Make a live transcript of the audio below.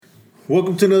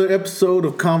Welcome to another episode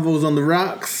of Convos on the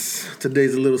Rocks.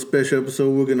 Today's a little special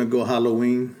episode. We're gonna go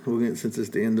Halloween. Since it's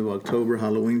the end of October,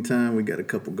 Halloween time, we got a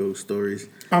couple ghost stories.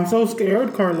 I'm so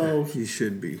scared, Carlos. You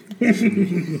should be.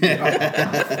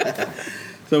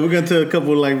 So we're gonna tell a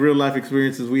couple of like real life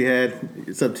experiences we had.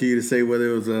 It's up to you to say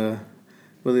whether it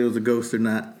was a ghost or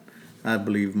not. I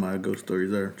believe my ghost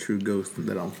stories are true ghosts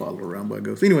that I'm followed around by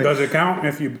ghosts. Anyway, does it count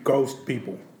if you ghost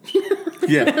people?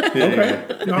 Yeah. Okay.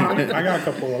 Yeah. No, I got a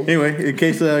couple of them. Anyway, in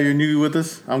case you're new with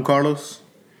us, I'm Carlos.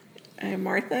 I'm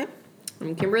Martha.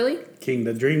 I'm Kimberly. King,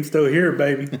 the dream's still here,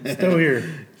 baby. Still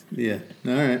here. Yeah.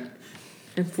 All right.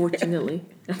 Unfortunately.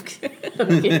 So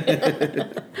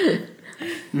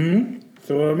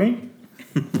what I mean?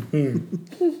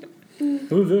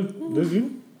 Who's this? This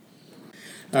you?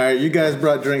 All right, you guys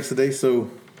brought drinks today, so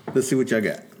let's see what y'all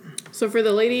got. So for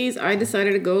the ladies, I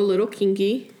decided to go a little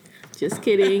kinky. Just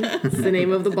kidding. It's the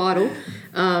name of the bottle.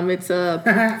 It's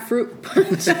a fruit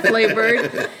punch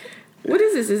flavored. What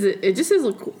is this? It just says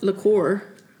liqueur.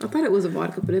 I thought it was a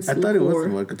vodka, but it's liqueur. I thought it was a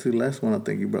vodka too. Last one I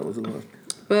think you brought was a vodka.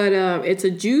 But it's a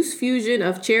juice fusion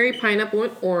of cherry, pineapple,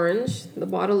 and orange. The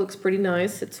bottle looks pretty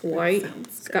nice. It's white.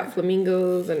 It's got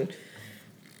flamingos and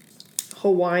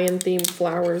Hawaiian themed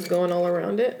flowers going all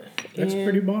around it. That's a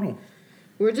pretty bottle.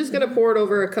 We're just gonna pour it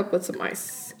over a cup with some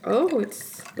ice. Oh,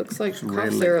 looks like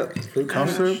cough syrup.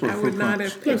 Cough syrup or I fruit would not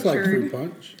punch? have Looks like fruit pictured.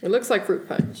 punch. It looks like fruit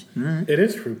punch. It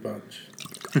is fruit punch.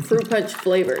 Fruit punch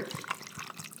flavored.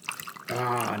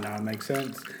 Ah, now it makes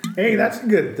sense. Hey, that's a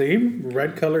good theme.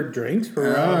 Red colored drinks for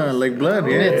like blood,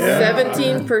 yeah. It's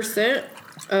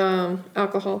 17%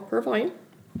 alcohol per volume.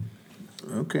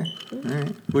 Okay. All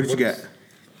right. What did you got?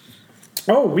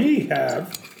 Oh, we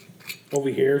have over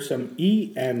here some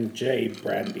E&J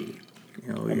brandy.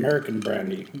 Oh, yeah. American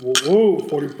brandy. Whoa,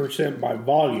 40% by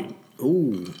volume.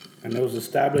 Ooh. And it was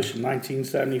established in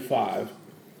 1975.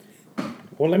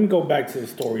 Well, let me go back to the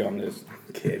story on this.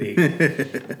 Kidding.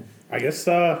 I guess,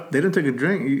 They didn't take a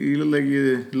drink. You look like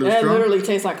you're a little That strong. literally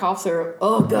tastes like cough syrup.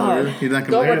 Oh God! really? You're not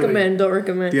gonna Don't really? recommend. Don't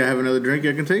recommend. Do you have another drink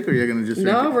you can take, or you're gonna just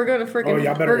drink No, it? we're gonna freaking.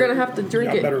 y'all better, we're gonna have to drink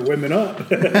y'all it. better women up.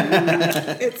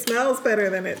 It smells better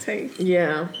than it tastes.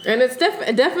 Yeah, and it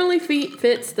definitely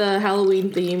fits the Halloween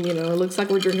theme. You know, it looks like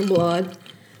we're drinking blood.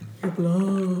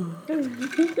 So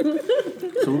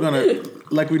we're gonna,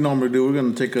 like we normally do, we're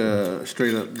gonna take a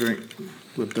straight up drink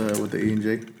with the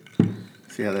E&J.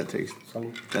 See how that tastes.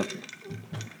 Yep.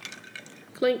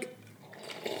 Clink.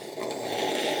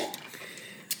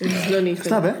 There's no need for It's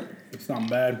not bad. It's not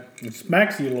bad. It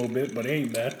smacks you a little bit, but it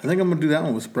ain't bad. I think I'm gonna do that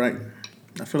one with Sprite.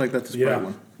 I feel like that's a Sprite Yeah.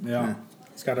 one. Yeah.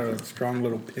 It's got a strong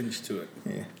little pinch to it.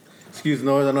 Yeah. Excuse the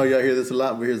noise. I know y'all hear this a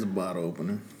lot, but here's a bottle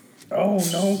opener. Oh,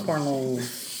 no,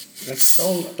 Carlos. That's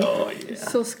so... Oh, yeah.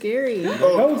 so scary.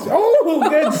 Oh,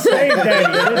 good save,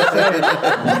 Daddy. Good save.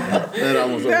 That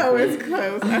almost No, overflowed. it's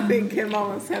close. I think Kim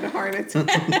almost had a heart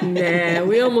attack. Nah,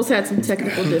 we almost had some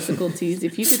technical difficulties.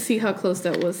 If you could see how close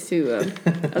that was to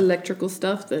electrical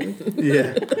stuff, then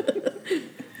Yeah.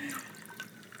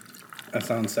 That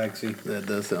sounds sexy. That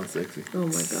does sound sexy. oh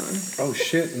my god. Oh,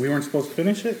 shit. We weren't supposed to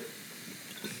finish it?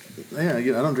 Yeah, I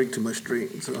don't drink too much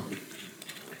straight, so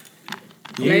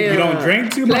You don't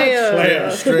drink too much?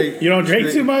 Player. straight. You don't drink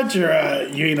straight. too much, or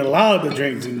you ain't allowed to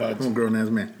drink too much? I'm a grown ass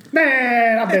man.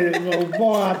 Man, I bet it. Well,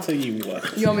 boy, I'll tell you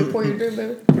what. You want me to pour your drink,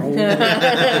 baby?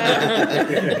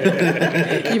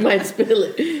 You might spill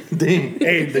it. Damn.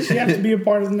 Hey, does she have to be a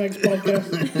part of the next podcast?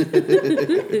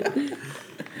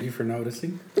 You for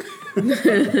noticing?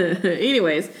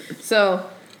 Anyways, so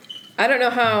I don't know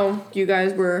how you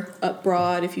guys were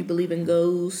abroad, if you believe in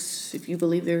ghosts, if you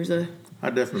believe there's a I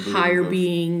definitely believe in higher ghosts.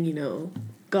 being, you know,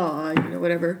 God, you know,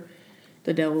 whatever,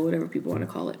 the devil, whatever people want to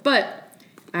call it. But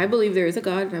I believe there is a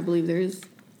God, and I believe there is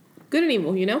good and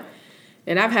evil, you know?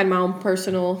 And I've had my own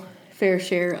personal fair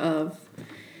share of,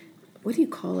 what do you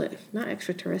call it? Not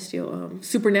extraterrestrial,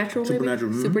 supernatural, maybe?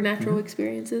 Supernatural, mhm. Supernatural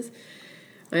experiences.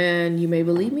 And you may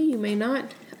believe me, you may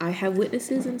not. I have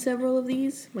witnesses in several of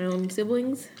these. My own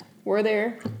siblings were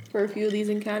there for a few of these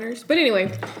encounters. But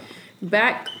anyway,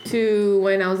 back to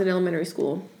when I was in elementary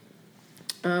school.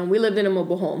 We lived in a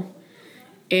mobile home.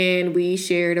 And we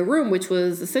shared a room, which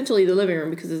was essentially the living room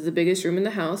because it's the biggest room in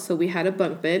the house. So we had a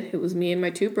bunk bed. It was me and my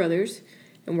two brothers.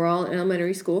 And we're all in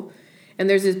elementary school. And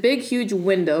there's this big, huge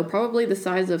window, probably the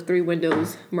size of three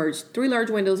large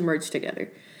windows merged together.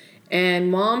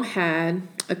 And Mom had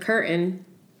a curtain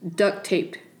duct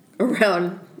taped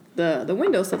around the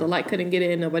window so the light couldn't get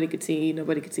in, nobody could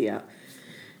see out.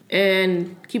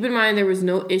 And keep in mind, there was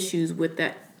no issues with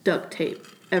that duct tape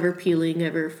ever peeling,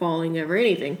 ever falling, ever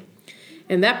anything.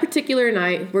 And that particular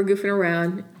night, we're goofing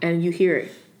around, and you hear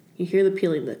it. You hear the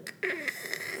peeling,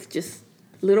 just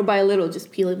little by little,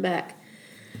 just peeling back.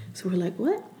 So we're like,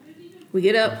 what? We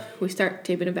get up, we start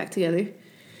taping it back together.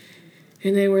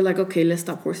 And then we're like, okay, let's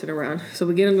stop horsing around. So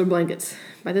we get under blankets.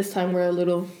 By this time, we're a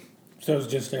little... So it's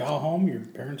just they're all home? Your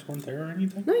parents weren't there or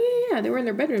anything? No, yeah. They were in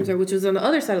their bedrooms there, which was on the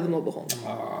other side of the mobile home.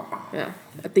 Yeah.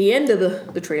 At the end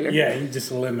of the trailer. Yeah, you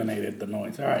just eliminated the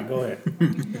noise. All right, go ahead.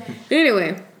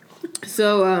 Anyway,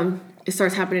 so it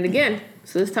starts happening again.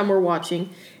 So this time we're watching.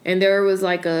 And there was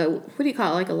like what do you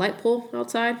call it? Like a light pole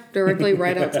outside? Directly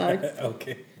right outside.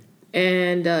 Okay.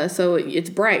 And so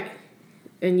it's bright.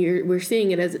 And we're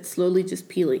seeing it as it's slowly just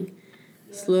peeling.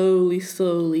 Slowly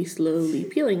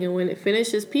peeling. And when it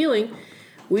finishes peeling,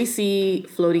 we see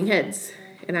floating heads.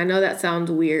 And I know that sounds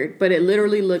weird, but it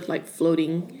literally looked like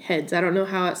floating heads. I don't know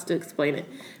how else to explain it.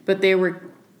 But I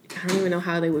don't even know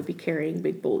how they would be carrying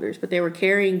big boulders. But they were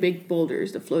carrying big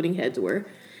boulders, the floating heads were.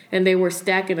 And they were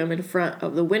stacking them in front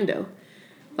of the window.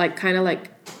 Like, kind of like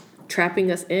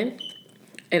trapping us in.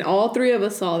 And all three of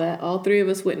us saw that. All three of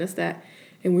us witnessed that.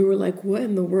 And we were like, what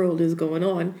in the world is going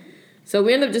on? So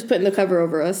we end up just putting the cover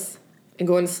over us and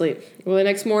going to sleep. Well, the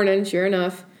next morning, sure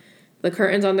enough, the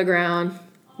curtain's on the ground.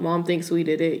 Mom thinks we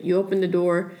did it. You open the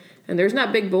door, and there's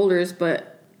not big boulders,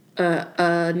 but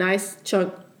a nice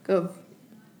chunk of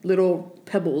little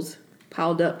pebbles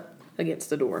piled up against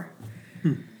the door.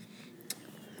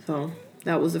 So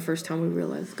that was the first time we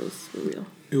realized ghosts were real.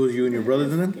 It was you and your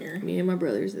brothers in there? Me and my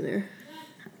brothers in there.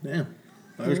 Damn.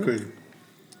 That was crazy.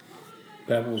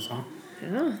 Pebbles, huh?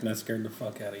 Yeah. That scared the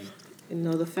fuck out of you. And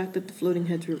the fact that the floating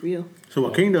heads were real. So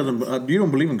Joaquin doesn't... you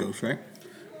don't believe in ghosts, right?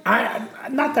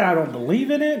 Not that I don't believe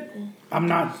in it. I'm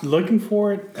not looking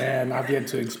for it, and I've yet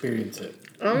to experience it.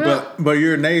 But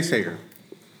you're a naysayer.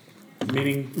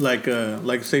 Meaning, Like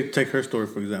say, take her story,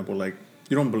 for example. Like,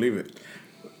 you don't believe it.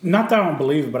 not that I don't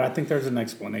believe it, but I think there's an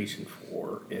explanation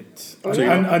for it.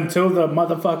 yeah. Until the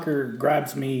motherfucker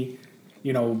grabs me,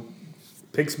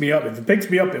 picks me up. If it picks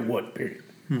me up, it would, period.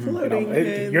 Floating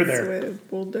heads you're there. with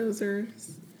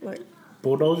bulldozers, like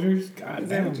Bulldozers? God is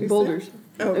that what damn. you Boulders.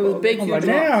 said? Oh, It was big, I'm huge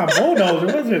like, rocks. damn, bulldozer.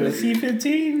 What's it, a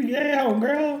C-15? Yeah,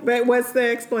 girl. But what's the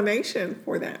explanation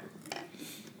for that?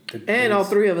 And all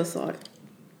three of us saw it.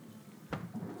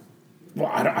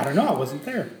 Well, I don't know. I wasn't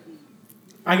there.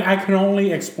 I can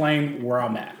only explain where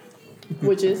I'm at.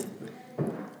 Which is?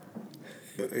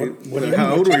 What do you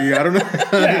How old were you? I don't know.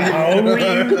 Yeah, how old were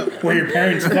you? Were your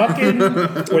parents fucking?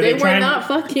 They were not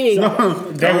fucking.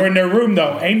 They were in their room,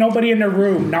 though. Ain't nobody in their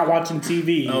room not watching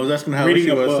TV. I was asking how old reading she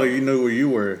a was, book. so you knew where you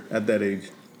were at that age.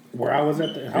 Where I was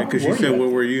at the... Because she said,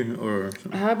 "What were you?" Or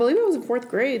I believe it was in fourth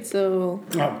grade, so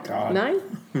Oh, God. 9?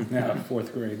 Yeah,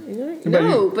 fourth grade.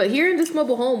 No, but here in this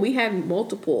mobile home, we had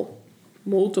multiple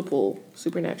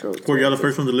supernatural. were y'all the experiences.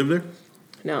 first one to live there?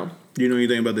 No. Do you know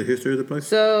anything about the history of the place?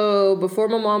 So before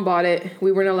my mom bought it,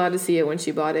 we weren't allowed to see it when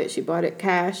she bought it. She bought it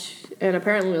cash, and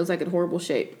apparently it was like in horrible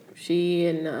shape. She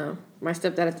and my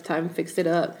stepdad at the time fixed it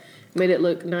up, made it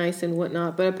look nice and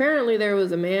whatnot. But apparently there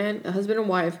was a husband and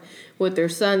wife, with their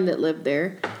son that lived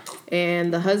there,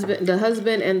 and the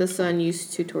husband and the son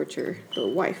used to torture the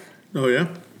wife. Oh yeah.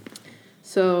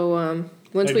 So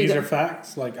once Like, we these got, are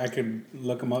facts? Like, I could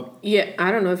look them up? yeah,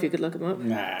 I don't know if you could look him up,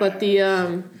 Nah. but the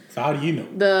So how do you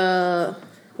know?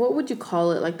 what would you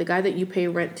call it? Like the guy that you pay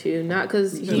rent to, not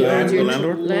because he The owns your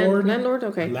landlord? landlord.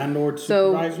 Okay, Landlord,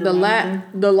 so supervisor, the manager?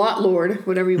 the lot lord,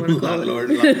 whatever you want to call it, Lord.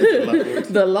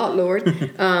 the lot lord,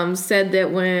 said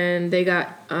that when they got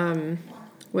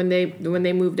when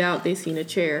they moved out, they seen a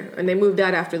chair, and they moved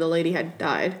out after the lady had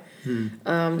died.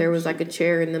 There was like a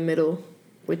chair in the middle,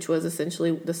 which was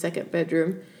essentially the second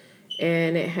bedroom,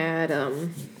 and it had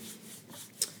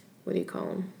what do you call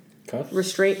them? Cuffs?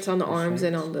 Restraints on the arms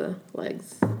and on the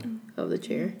legs of the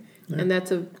chair, and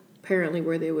that's apparently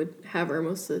where they would have her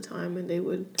most of the time, and they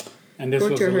would And this was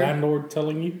torture the her. landlord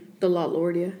telling you? The lot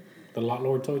lord, yeah, The lot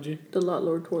lord told you? the lot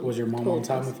lord told. Was your mom on told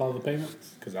time us. with all the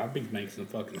payments? Because I'd be making some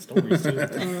fucking stories,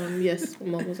 too. Yes, my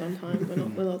mom was on time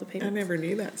with all the I payments. never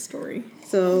knew that story.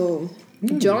 So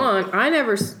John,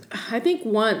 I think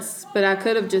once, but I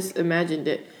could have just imagined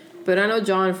it. But I know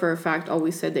John for a fact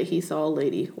always said that he saw a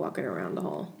lady walking around the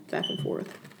hall, back and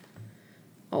forth.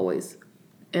 Always.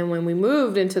 And when we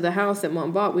moved into the house that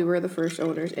Mom bought, we were the first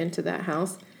owners into that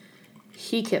house.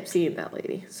 He kept seeing that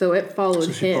lady. So it followed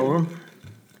So she him followed him?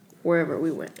 wherever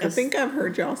we went. I think I've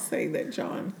heard y'all say that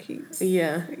John keeps.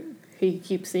 Yeah. He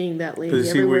keeps seeing that lady Does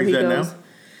he see everywhere where he he's at goes.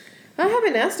 now? I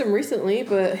haven't asked him recently,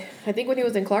 but I think when he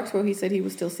was in Clarksville, he said he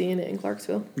was still seeing it in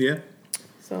Clarksville. Yeah.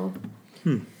 So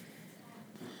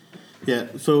Yeah.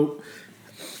 So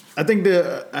I think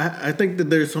that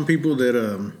there's some people that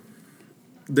are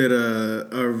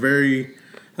very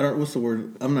I don't. What's the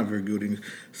word? I'm not very good at English.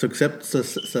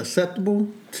 Susceptible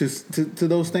to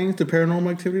those things, to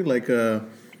paranormal activity, like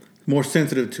more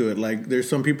sensitive to it. Like there's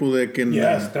some people that can.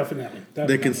 Yes, definitely.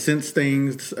 They can sense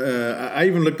things. I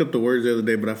even looked up the words the other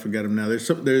day, but I forgot them now.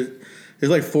 There's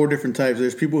like 4 different types.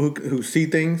 There's people who see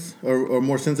things or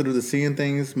more sensitive to seeing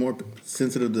things, more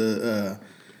sensitive to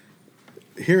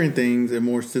hearing things, and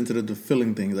more sensitive to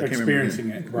feeling things. I can't remember. Experiencing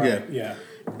it, right? Yeah.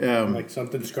 Like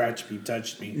something scratched me,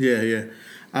 touched me. Yeah, yeah.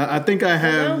 I think I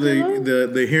have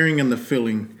the hearing and the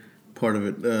feeling part of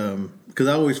it because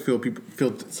I always feel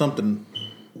something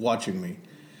watching me,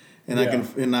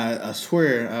 and I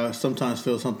swear I sometimes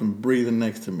feel something breathing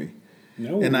next to me.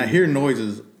 No. And I hear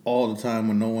noises all the time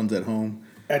when no one's at home.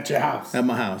 At your house. At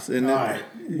my house. And all right.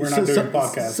 We're not doing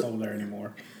podcasts over there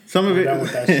anymore. Some of it. Done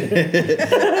with that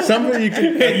shit. Some of it you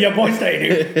can. Your boy stay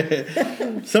here.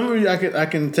 Some of it I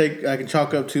can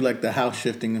chalk up to like the house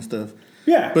shifting and stuff.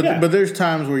 Yeah. But there's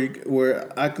times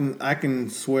where I can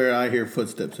swear I hear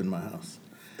footsteps in my house.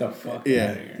 The fuck.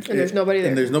 Yeah. And there's nobody there.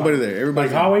 And there's nobody there.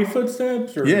 Everybody's Like hallway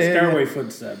footsteps or stairway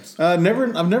footsteps? I've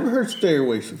never heard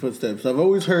stairway footsteps. I've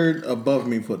always heard above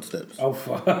me footsteps. Oh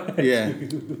fuck. Yeah,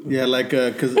 yeah. Like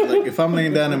because like if I'm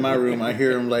laying down in my room, I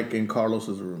hear them like in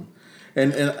Carlos's room,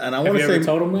 and I want to say. Have you ever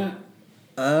told him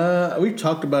that? We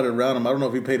talked about it around him. I don't know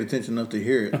if he paid attention enough to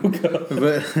hear it. Okay.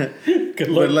 But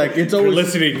luck. But like it's always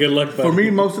listening. Good luck. Buddy. For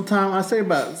me, most of the time, I say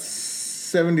about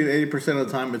 70 to 80% of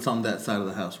the time, it's on that side of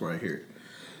the house where I hear it.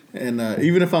 And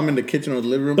even if I'm in the kitchen or the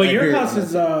living room, but your house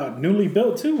is newly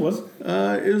built too, was it?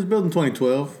 It was built in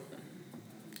 2012,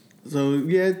 so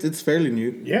yeah, it's fairly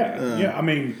new. Yeah. I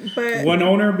mean, But- one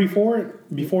owner before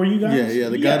you guys. Yeah.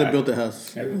 The guy that built the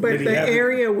house. But the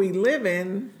area we live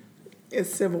in is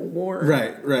Civil War.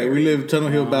 Right. We live Tunnel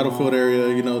Hill Battlefield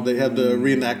area. You know, they have the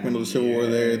reenactment of the Civil War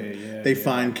there. They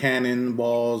find cannon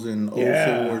balls and old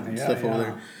Civil War stuff over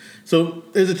there. So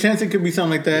there's a chance it could be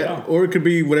something like that, or it could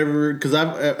be whatever. Because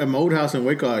at my old house in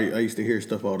Waco, I used to hear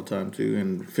stuff all the time too,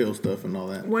 and feel stuff and all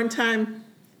that. One time,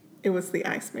 it was the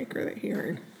ice maker that he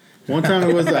heard. One time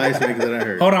it was the ice maker that I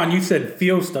heard. Hold on, you said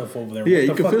feel stuff over there. Yeah, what you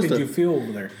the can fuck feel did stuff. you feel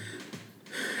over there?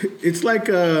 It's like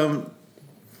let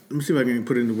me see if I can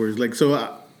put it into words. Like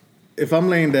if I'm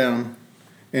laying down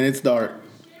and it's dark,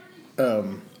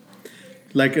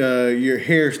 your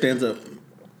hair stands up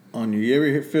on you. You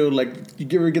ever feel like you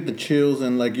ever get the chills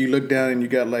and like you look down and you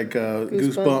got like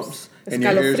goosebumps and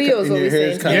your hair's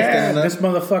kind of standing up? This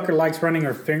motherfucker likes running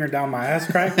her finger down my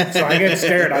ass crack, so I get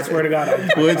scared. I swear to God.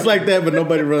 Well, it's like that, but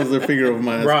nobody runs their finger over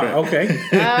my ass Right, crack. okay.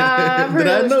 I've heard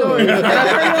Did I of the know? stories. I've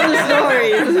heard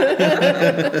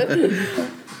of the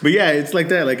stories. But yeah, it's like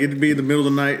that. Like it'd be in the middle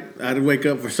of the night. I'd wake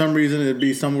up for some reason. It'd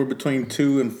be somewhere between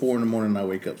 2 and 4 in the morning. I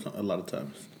wake up a lot of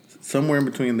times. Somewhere in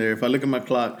between there. If I look at my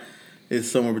clock, it's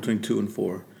somewhere between 2 and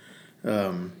 4.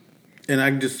 And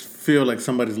I just feel like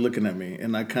somebody's looking at me.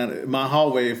 And my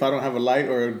hallway, if I don't have a light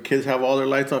or kids have all their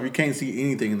lights off, you can't see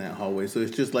anything in that hallway. So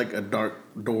it's just like a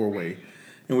dark doorway.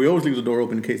 And we always leave the door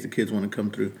open in case the kids want to come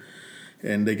through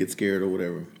and they get scared or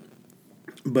whatever.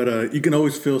 But you can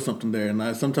always feel something there.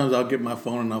 And sometimes I'll get my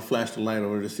phone and I'll flash the light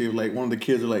over to see if like one of the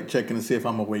kids are like checking to see if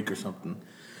I'm awake or something.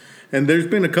 And there's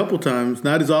been a couple times,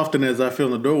 not as often as I feel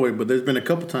in the doorway, but there's been a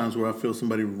couple times where I feel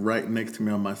somebody right next to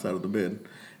me on my side of the bed.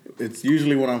 It's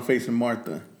usually when I'm facing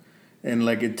Martha. And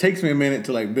like it takes me a minute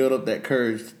to like build up that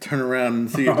courage to turn around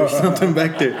and see if there's something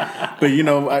back there. But you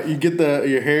know, you get the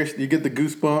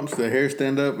goosebumps, the hair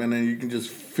stand up, and then you can just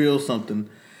feel something.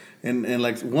 And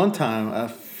like one time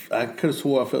I could have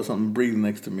swore I felt something breathing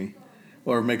next to me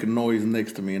or make a noise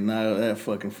next to me, and now that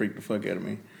fucking freaked the fuck out of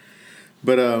me.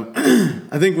 But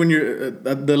I think when you're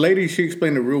the lady, she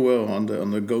explained it real well on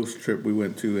the ghost trip we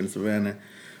went to in Savannah,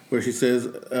 where she says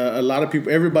a lot of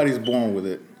people, everybody's born with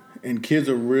it, and kids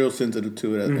are real sensitive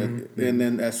to it. And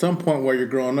then at some point where you're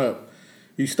growing up,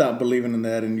 you stop believing in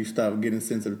that and you stop getting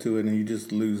sensitive to it, and you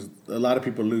just lose. A lot of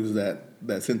people lose that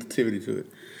sensitivity to it.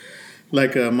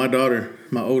 Like my daughter,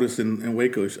 my oldest in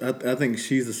Waco, I think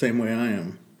she's the same way I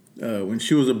am. When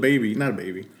she was a baby, not a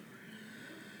baby.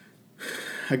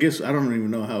 I guess I don't even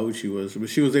know how old she was, but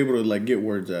she was able to like get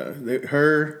words out.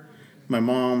 Her, my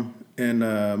mom, and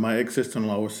my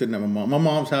ex-sister-in-law were sitting at my mom. My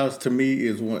mom's house to me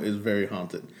is very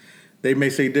haunted. They may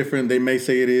say different, they may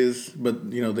say it is,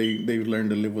 but you know they've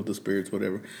learned to live with the spirits,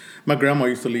 whatever. My grandma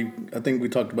used to leave. I think we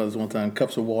talked about this one time.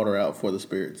 Cups of water out for the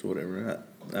spirits, or whatever.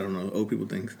 I don't know, old people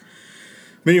things.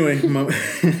 But anyway,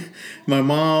 my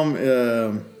mom,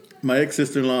 my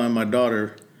ex-sister-in-law, and my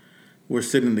daughter were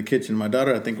sitting in the kitchen. My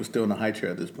daughter, I think, was still in a high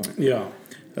chair at this point. Yeah.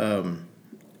 And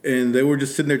they were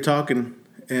just sitting there talking,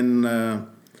 and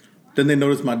then they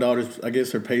noticed my daughter's, I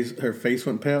guess her face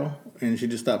went pale, and she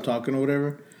just stopped talking or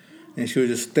whatever. and she was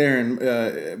just staring.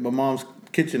 My mom's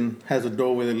kitchen has a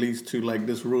doorway that leads to like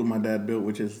this room my dad built,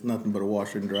 which is nothing but a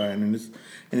washer and dryer, and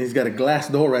he's got a glass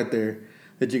door right there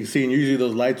that you can see, and usually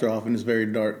those lights are off, and it's very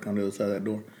dark on the other side of that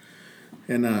door.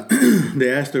 And they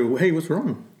asked her, "Hey, what's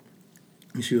wrong?"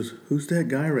 And she goes, "Who's that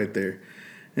guy right there?"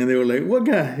 And they were like, "What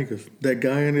guy?" He goes, "That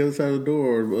guy on the other side of the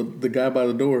door, or the guy by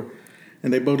the door."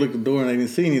 And they both looked at the door and they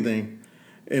didn't see anything.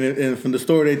 And from the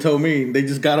story they told me, they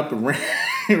just got up and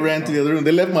ran to the other room.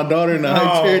 They left my daughter in the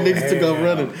high chair and they just took off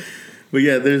running. But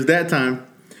yeah, there's that time.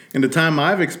 And the time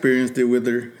I've experienced it with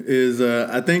her is,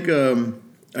 I think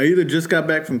I either just got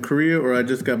back from Korea or I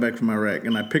just got back from Iraq.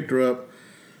 And I picked her up.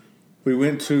 We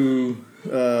went to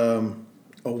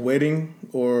a wedding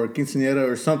or a quinceañera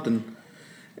or something.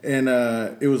 And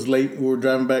it was late. We were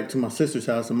driving back to my sister's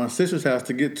house. And my sister's house,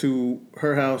 to get to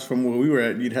her house from where we were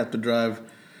at, you'd have to drive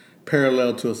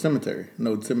parallel to a cemetery, an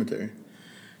old cemetery.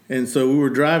 And so we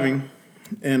were driving,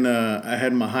 and I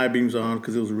had my high beams on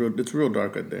because it's real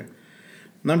dark out there.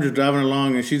 And I'm just driving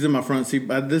along, and she's in my front seat.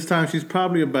 By this time, she's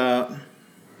probably about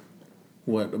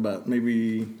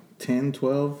maybe 10,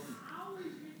 12,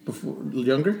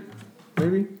 younger,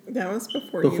 maybe? That was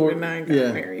before you and I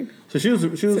got married. So she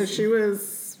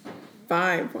was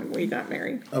 5 when we got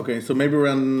married. Okay, so maybe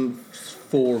around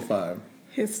 4 or 5.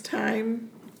 His time,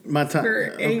 my time,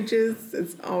 her ages,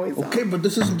 it's always okay, off. but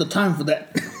this isn't the time for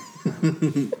that.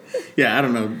 Yeah, I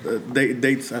don't know.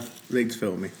 Dates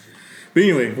fail me. But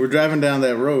anyway, we're driving down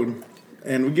that road,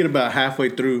 and we get about halfway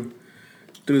through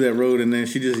that road, and then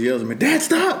she just yells at me, "Dad,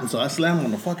 stop!" And so I slam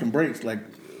on the fucking brakes. Like,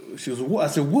 she goes, "What?" I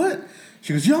said, "What?"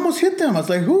 She goes, "You almost hit them." I was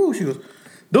like, "Who?" She goes,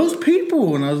 "Those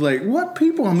people." And I was like, "What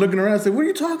people?" I'm looking around. I said, "What are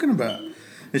you talking about?"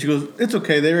 And she goes, "It's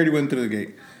okay. They already went through the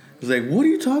gate." I was like, "What are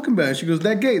you talking about?" She goes,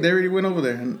 "That gate. They already went over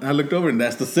there." And I looked over, and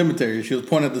that's the cemetery. She was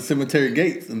pointing at the cemetery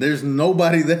gates, and there's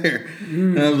nobody there.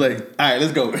 And I was like, "All right,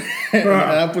 let's go." And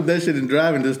I put that shit in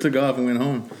drive and just took off and went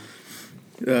home.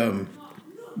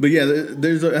 But yeah,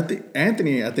 I think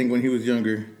Anthony, when he was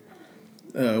younger,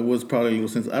 was probably a little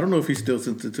sensitive. I don't know if he's still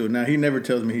sensitive to it. Now, he never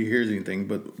tells me he hears anything,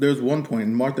 but there's one point,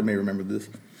 and Martha may remember this.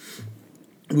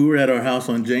 We were at our house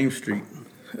on James Street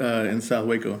in South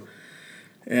Waco.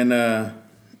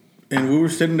 And we were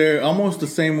sitting there almost the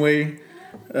same way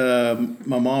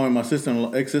my mom and my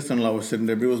ex-sister-in-law were sitting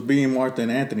there. But it was me, Martha,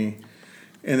 and Anthony.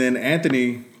 And then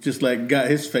Anthony just like got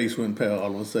his face went pale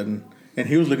all of a sudden. And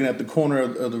he was looking at the corner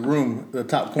of the room, the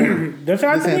top corner. That's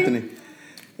Anthony?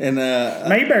 And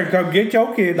now you better go get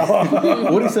your kid.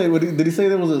 What did he say? Did he say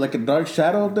there was like a dark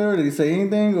shadow up there? Did he say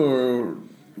anything?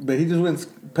 But he just went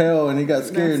pale and he got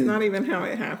scared. That's not even how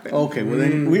it happened. Okay, well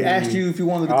then we asked you if you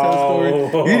wanted to tell the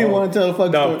story. You didn't want to tell the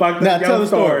fucking story. Now tell the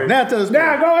story. Now tell the story.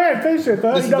 Now go ahead, finish it.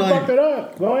 You done fucked it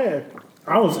up. Go ahead.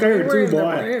 I was scared too,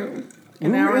 boy.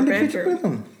 In our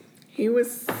bedroom. He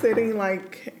was sitting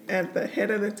like at the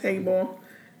head of the table,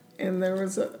 and there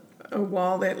was a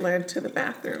wall that led to the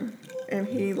bathroom, and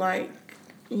he like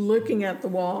looking at the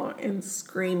wall and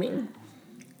screaming,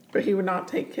 but he would not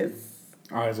take his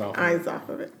eyes off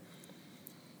of it.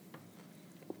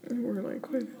 And we're like,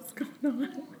 what is going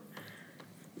on?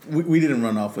 We didn't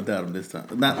run off without him this time.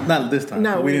 Not this time.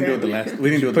 No, we didn't do it the last. We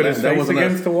didn't do it Put the his last. face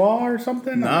against the wall or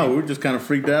something. No, we were just kind of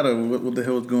freaked out of what the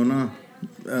hell was going on.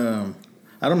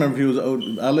 I don't remember if he was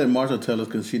old. I'll let Martha tell us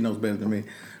because she knows better than me.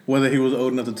 Whether he was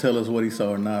old enough to tell us what he saw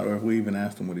or not, or if we even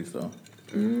asked him what he saw.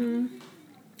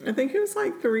 I think he was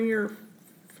like 3 or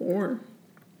 4.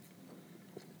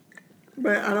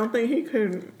 But I don't think he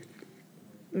could.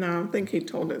 No, I think he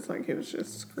told us like he was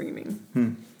just screaming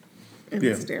and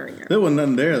staring at us. There wasn't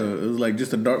nothing there though. It was like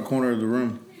just a dark corner of the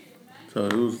room. So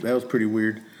that was pretty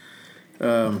weird.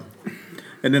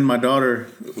 And then my daughter,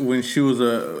 when she was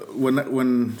a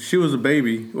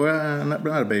baby, well, not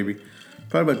a baby,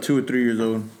 probably about 2 or 3 years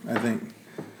old, I think.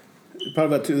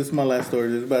 Probably about 2. This is my last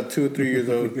story. It's about 2 or 3 years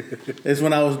old. It's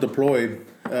when I was deployed.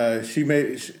 She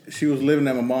was living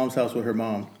at my mom's house with her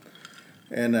mom,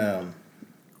 and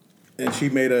she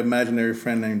made an imaginary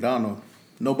friend named Donald.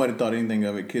 Nobody thought anything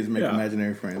of it. Kids make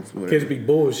imaginary friends. Whatever. Kids be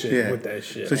bullshit with that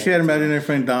shit. So she had an imaginary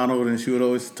friend Donald, and she would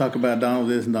always talk about Donald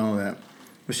this and Donald that.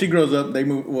 But she grows up. They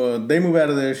move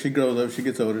out of there. She grows up. She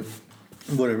gets older,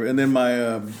 whatever. And then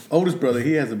my oldest brother,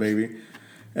 he has a baby,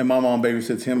 and my mom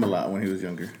babysits him a lot when he was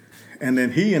younger. And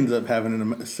then he ends up having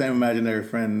the same imaginary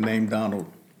friend named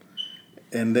Donald.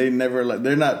 And they never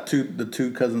they're not the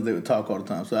two cousins that would talk all the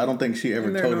time. So I don't think she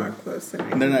ever told him.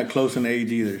 And they're not close in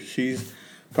age either. She's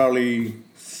probably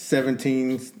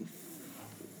 17,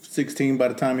 16 by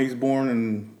the time he's born,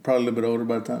 and probably a little bit older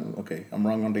by the time. Okay, I'm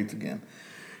wrong on dates again.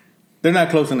 They're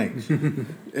not close in age.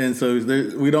 And so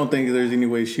we don't think there's any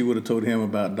way she would have told him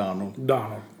about Donald.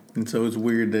 And so it's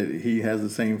weird that he has the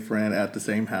same friend at the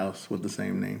same house with the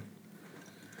same name.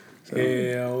 So,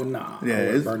 Hell nah. Yeah, I would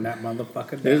it's- burn that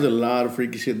motherfucker down. there's a lot of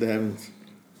freaky shit that happens.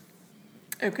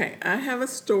 Okay, I have a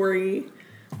story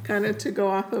kind of to go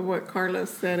off of what Carlos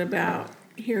said about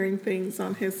hearing things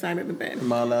on his side of the bed.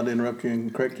 Am I allowed to interrupt you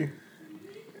and correct you?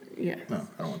 Yeah. No,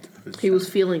 I don't want to. It's- He was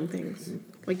feeling things.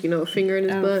 Like, a finger in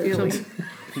his Oh, butt or feeling. something.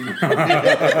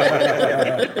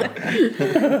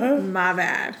 My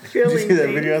bad. Did Feeling you see that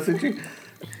things. video I sent you?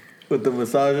 With the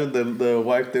massager, the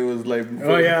wife that was like...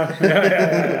 Oh,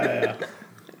 yeah.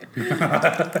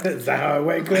 Yeah. Is that how I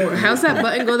wake up? How's that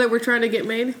button go that we're trying to get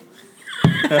made?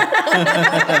 Shut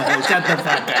the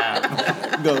fuck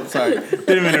up. Go, sorry.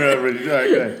 Didn't mean to interrupt you. All right,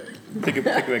 go ahead. Take it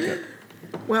back up.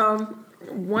 Well,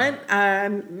 what I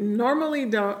normally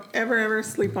don't ever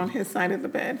sleep on his side of the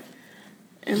bed.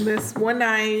 And this one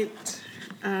night,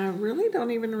 I really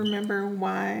don't even remember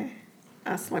why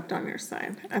I slept on your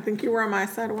side. I think you were on my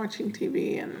side watching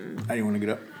TV and How do you want to get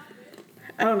up?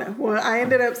 I don't know. Well, I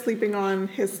ended up sleeping on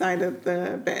his side of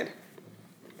the bed.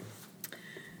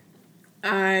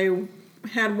 I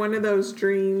had one of those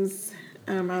dreams.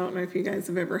 I don't know if you guys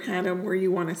have ever had them where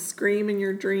you want to scream in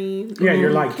your dream. Yeah,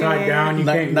 you're like Okay. tied down. You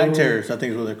can't Night move. terrors, I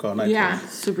think is what they're called. Night Yeah.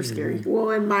 terrors. Super scary. Well,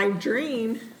 in my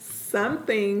dream,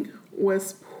 something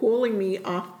was pulling me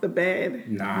off the bed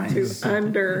Nice.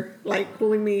 to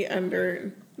pulling me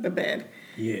under the bed.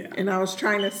 Yeah. And I was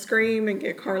trying to scream and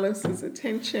get Carlos's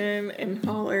attention and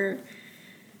holler.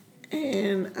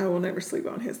 And I will never sleep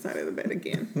on his side of the bed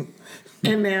again.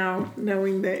 And now,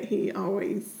 knowing that he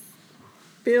always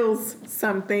feels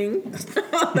something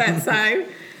on that side,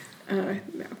 no,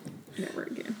 never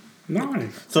again.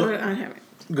 Nice. So So, I haven't.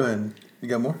 go ahead. You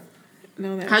got more?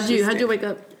 No, that's How'd you just it. wake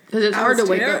up? Because it's I hard to was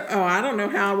wake terri- up. Oh, I don't know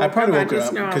how I woke I probably up. woke her I just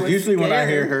up. know I Because was usually when I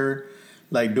hear scared. her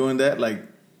like doing that, like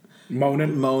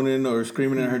Moaning. moaning or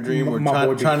screaming in her dream or My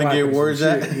boy be trying to clapping get some words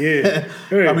shit. out,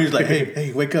 Yeah. I'm just like,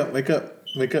 hey, wake up, wake up,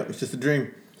 wake up. It's just a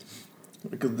dream.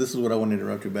 Because this is what I want to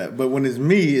interrupt you about. But when it's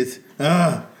me, it's,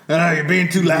 you're being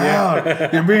too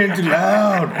loud. You're being too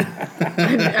loud.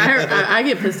 I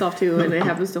get pissed off too when it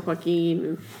happens to Joaquin.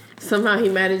 And somehow he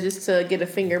manages to get a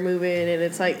finger moving, and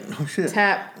it's like shit.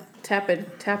 tapping,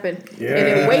 Yeah. and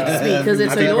it wakes me because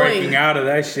it's I be breaking annoying. out of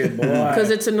that shit, boy. Because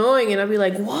it's annoying, and I'll be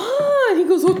like, "What?" He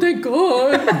goes, "Oh, thank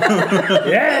God."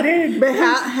 Yeah, it is. But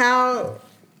how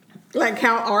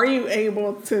are you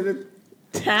able to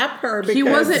tap her? He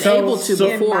wasn't So- able to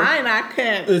in before. mine, I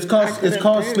couldn't. It's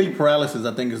called move. sleep paralysis,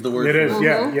 I think is the word. It for is,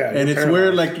 yeah, yeah. And you're it's where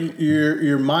paralyzed. like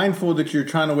you're mindful that you're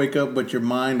trying to wake up, but your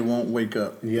mind won't wake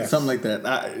up. Yes. Something like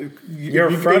that. Your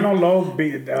frontal lobe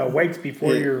wakes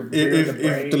before your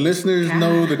If the listeners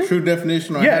know the true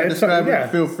definition or Yeah, how to it's describe yeah.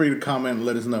 it, feel free to comment and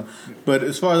let us know. But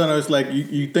as far as I know, it's like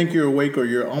you think you're awake or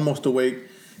you're almost awake,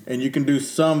 and you can do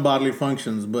some bodily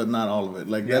functions, but not all of it.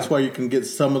 Like that's Yeah. why you can get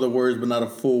some of the words, but not a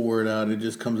full word out. It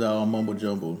just comes out all mumble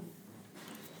jumble.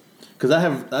 Because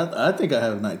I think I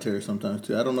have night terrors sometimes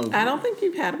too. I don't know. I don't think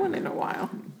you've had one in a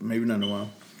while. Maybe not in a while.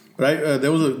 But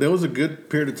there was a good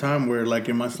period of time where, like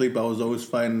in my sleep, I was always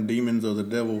fighting demons or the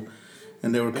devil,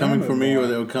 and they were coming for me or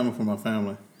they were coming for my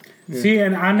family. See,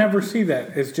 and I never see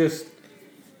that. It's just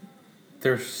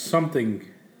there's something,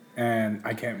 and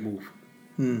I can't move.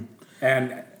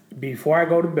 And before I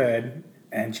go to bed,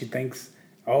 and she thinks,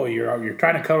 "Oh, you're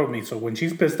trying to cuddle me," so when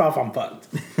she's pissed off, I'm fucked.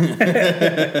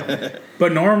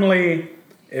 But normally,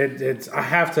 it's I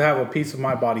have to have a piece of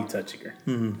my body touching her,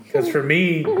 because for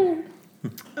me,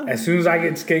 as soon as I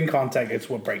get skin contact, it's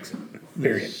what breaks it.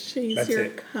 Period. She's That's your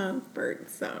it. comfort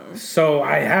zone. So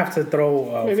I have to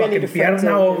throw a Maybe I need fucking to piano friend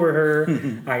zone over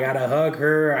her. I gotta hug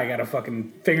her. I gotta fucking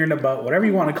finger in the butt, whatever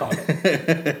you want to call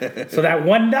it. So that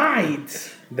one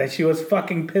night that she was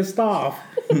fucking pissed off,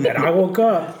 that I woke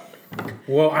up.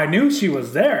 Well, I knew she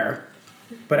was there,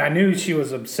 but I knew she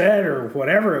was upset or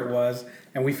whatever it was,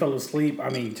 and we fell asleep. I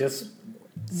mean, just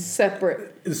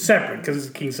Separate. separate because it's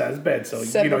a king size bed, so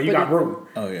Separate you got but room.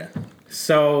 Oh yeah.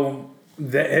 So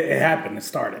it happened. It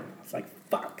started. I was like,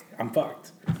 "Fuck, I'm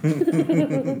fucked."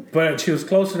 But she was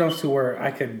close enough to where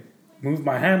I could move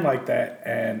my hand like that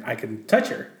and I could touch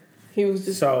her. He was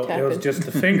just So tapping. it was just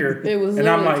the finger. It was and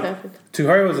I'm like, literally tapping. to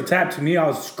her it was a tap. To me, I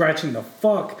was scratching the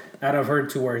fuck out of her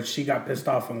to where she got pissed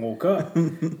off and woke up,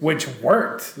 which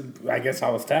worked. I guess I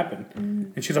was tapping,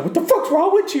 and she's like, "What the fuck's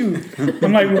wrong with you?"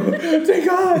 I'm like, well, "Thank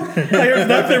God, like, there's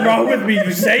nothing wrong with me.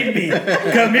 You saved me.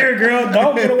 Come here, girl.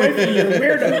 Don't get away from me. You're a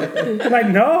weirdo." I'm like,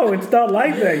 "No, it's not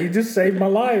like that. You just saved my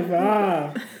life."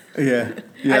 Yeah.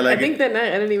 Yeah. I think that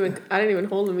night I didn't even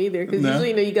hold him either because No?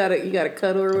 usually you gotta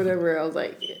cuddle or whatever. I was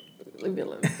like, yeah, leave me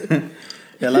alone.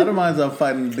 Yeah, a lot of times I'm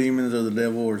fighting demons or the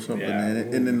devil or something, Yeah.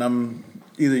 and then I'm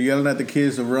either yelling at the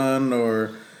kids to run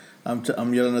or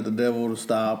I'm yelling at the devil to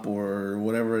stop or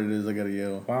whatever it is I gotta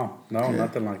yell. Wow. No,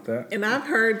 nothing like that. And I've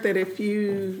heard that if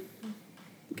you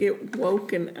get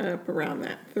woken up around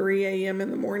that 3 a.m. in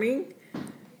the morning,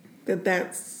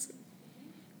 that's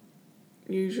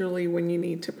usually when you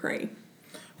need to pray.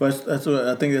 But that's what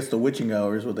I think. That's the witching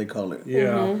hour is what they call it.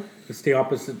 Yeah, it's the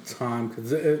opposite time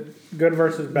because good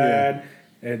versus bad.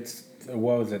 It's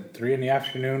what was it? 3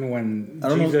 p.m. when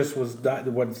Jesus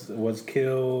was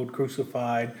killed,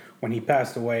 crucified, when he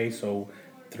passed away. So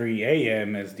 3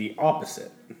 a.m. is the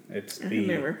opposite. It's I've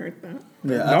never heard that.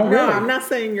 Yeah, no, really. No, I'm not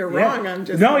saying you're wrong. I'm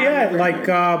just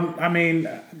I mean,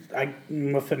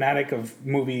 I'm a fanatic of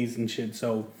movies and shit,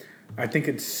 so I think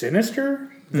it's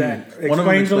Sinister that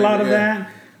explains a lot of that.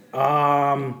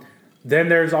 Then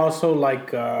there's also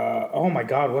like, oh my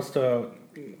God,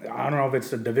 I don't know if it's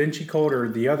the Da Vinci Code or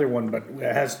the other one, but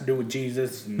it has to do with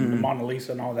Jesus and the Mona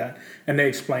Lisa and all that. And they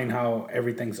explain how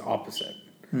everything's opposite.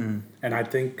 And I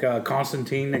think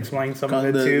Constantine explains some of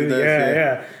it too.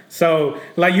 Yeah. So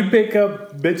like you pick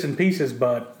up bits and pieces,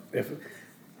 but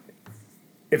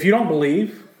if you don't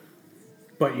believe,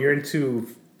 but you're into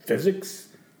physics,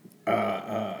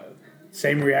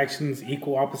 same reactions,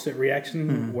 equal opposite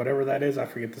reaction, whatever that is, I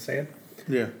forget the saying.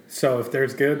 Yeah. So if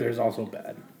there's good, there's also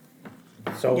bad.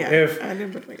 So I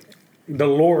didn't believe it. The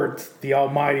Lord, the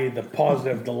Almighty, the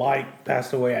positive, the light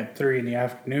passed away at 3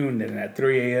 p.m, then at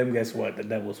 3 a.m., guess what? The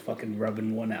devil's fucking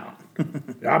rubbing one out.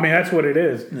 I mean, that's what it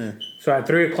is. Yeah. So at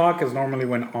 3 o'clock is normally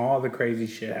when all the crazy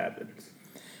shit happens.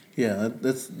 Yeah,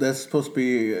 that's supposed to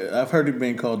be. I've heard it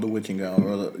being called the witching hour,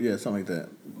 or something like that.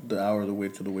 The hour of the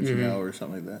witch or the witching hour or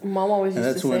something like that. Mom always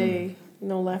used to say,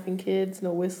 no laughing kids,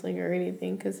 no whistling or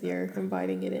anything, because you're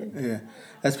inviting it in. Yeah,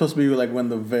 that's supposed to be like when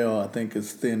the veil, I think,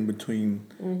 is thin between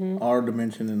our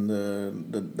dimension and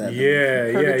that.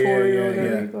 Yeah. Purgatory or whatever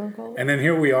you gonna call it. And then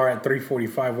here we are at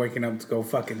 3:45, waking up to go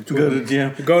fucking Go to the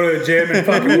gym. Go to the gym and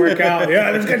fucking work out.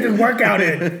 Yeah, let's get this workout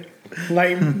in.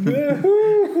 Like,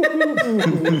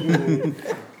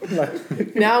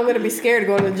 now I'm gonna be scared to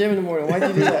go to the gym in the morning. Why'd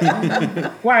you do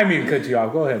that? Why I mean cut you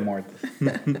off? Go ahead, Martha.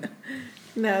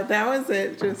 No, that was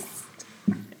it. Just,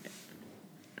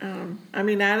 I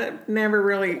mean, I've never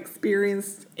really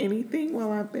experienced anything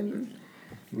while I've been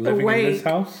Living awake in this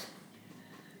house?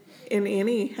 in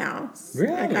any house.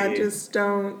 Really? Like, I just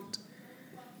don't.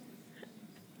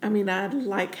 I mean, I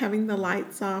like having the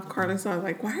lights off. Carlos was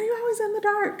like, "Why are you always in the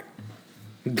dark?"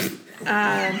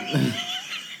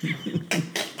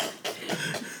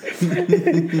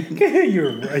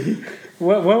 You're right.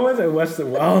 What was it? What's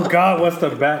the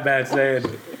Batman saying?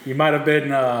 You might have been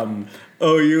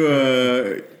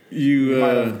you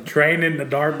might have trained in the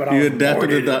dark, but you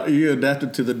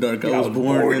adapted to the dark. I was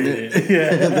born in it.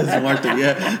 Yeah, that's Martha.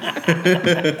 Yeah.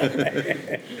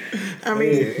 I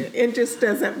mean, it just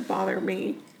doesn't bother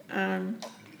me.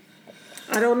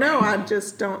 I don't know. I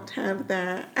just don't have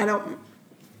that. I don't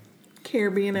care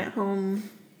being at home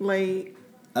late.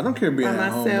 I don't care being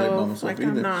at home late by myself like either.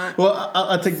 I'm not. Well,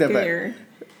 I'll take that scared.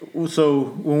 back. So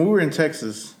when we were in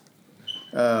Texas,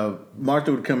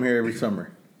 Martha would come here every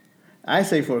summer. I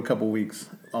say for a couple weeks,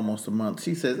 almost a month.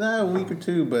 She says, a week or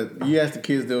two, but you ask the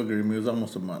kids, they'll agree with me. It was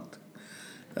almost a month.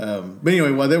 But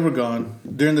anyway, while they were gone,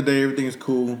 during the day, everything is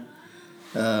cool.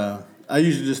 I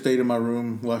usually just stayed in my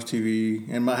room, watch TV,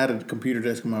 and I had a computer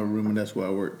desk in my room, and that's where I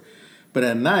worked. But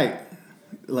at night,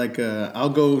 like I'll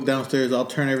go downstairs, I'll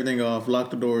turn everything off,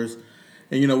 lock the doors,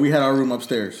 and we had our room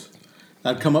upstairs.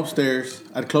 I'd come upstairs,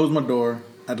 I'd close my door,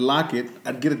 I'd lock it,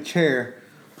 I'd get a chair,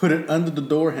 put it under the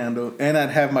door handle, and I'd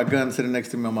have my gun sitting next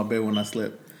to me on my bed when I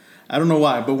slept. I don't know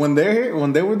why, but when they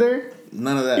were there,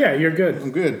 none of that. Yeah, you're good.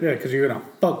 I'm good. Yeah, because you're gonna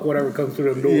fuck whatever comes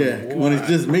through the door. Yeah, when it's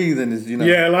just me, then it's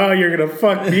Yeah, you're gonna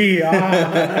fuck me.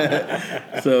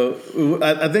 So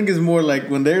I think it's more like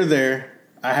when they're there,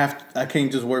 I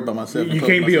can't just worry about myself. You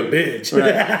can't be a bitch.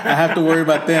 Right. I have to worry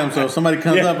about them. So if somebody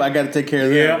comes up, I got to take care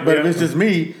of them. But if it's just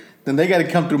me, then they got to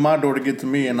come through my door to get to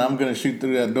me, and I'm gonna shoot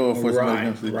through that door before somebody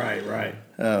comes through. Right.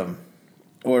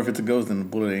 Or if it's a ghost, then the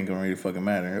bullet ain't gonna really fucking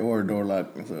matter. Or a door lock.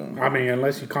 So I mean,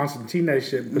 unless you Constantine that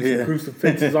shit, put some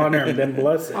crucifixes on there and then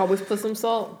bless it. Always put some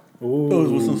salt.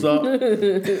 Ooh. With some salt.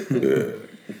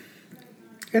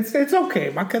 It's okay.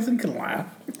 My cousin can laugh.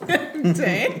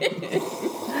 Dang.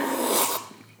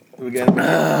 We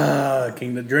got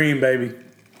King the Dream, baby.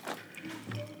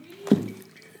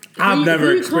 I've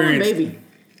never experienced baby.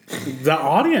 the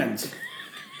audience.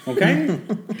 Okay,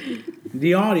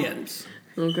 the audience.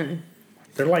 Okay.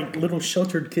 They're like little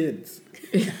sheltered kids.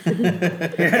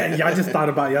 Y'all just thought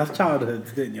about y'all's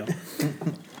childhoods, didn't you?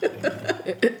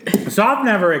 So I've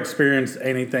never experienced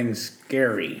anything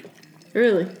scary.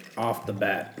 Really? Off the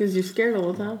bat. Because you're scared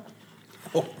all the time.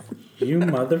 You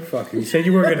motherfucker. You said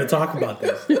you weren't going to talk about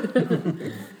this.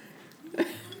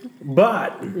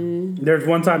 But there's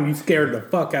one time you scared the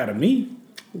fuck out of me.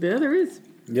 Yeah, there is.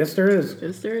 Yes, there is.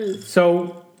 Yes, there is.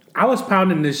 So I was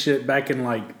pounding this shit back in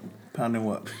like... Pounding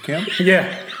what? Kim?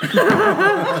 Yeah.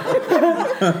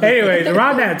 Anyways,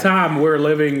 around that time, we were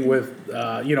living with,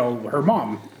 her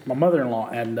mom, my mother-in-law,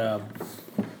 and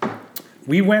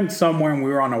we went somewhere and we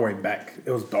were on our way back.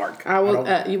 It was dark.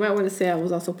 You might want to say I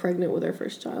was also pregnant with our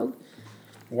first child.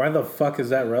 Why the fuck is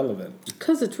that relevant?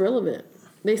 Because it's relevant.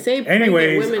 They say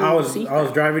anyways, women I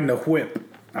was driving the whip.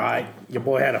 All right, your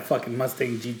boy had a fucking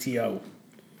Mustang GTO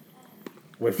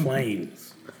with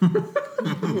flames.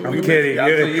 I'm kidding.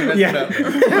 You messed it up.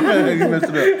 You messed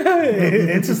it up.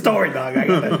 It's a story, dog.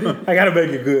 I gotta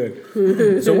make it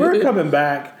good. So we're coming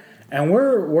back, and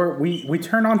we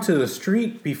turn onto the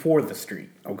street before the street.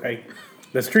 Okay,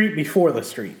 the street before the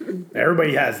street.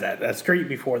 Everybody has that. That street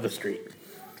before the street.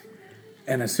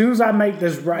 And as soon as I make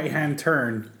this right hand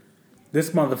turn,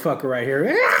 this motherfucker right here,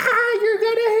 you're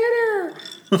gonna hit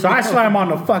her. So I slam on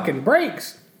the fucking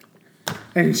brakes.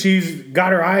 And she's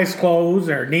got her eyes closed,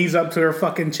 her knees up to her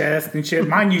fucking chest and shit.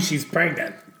 Mind you, she's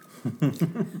pregnant.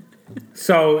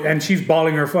 So, and she's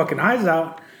bawling her fucking eyes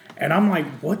out. And I'm like,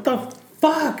 what the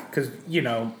fuck? Because,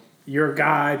 you're a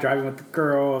guy driving with the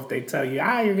girl. If they tell you,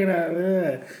 you're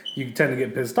gonna, you tend to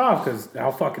get pissed off because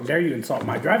how fucking dare you insult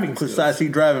my driving skills. Precisely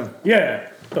driving. Yeah,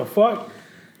 the fuck?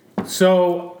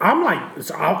 So I'm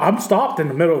like, I'm stopped in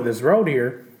the middle of this road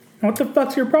here. What the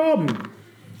fuck's your problem?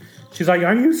 She's like,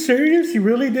 are you serious? You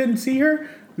really didn't see her?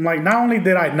 I'm like, not only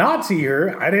did I not see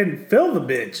her, I didn't feel the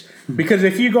bitch. Because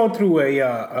if you go through a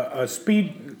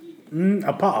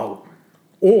pothole,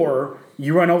 or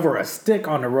you run over a stick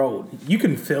on the road, you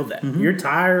can feel that. Mm-hmm. Your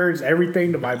tires,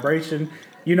 everything, the vibration.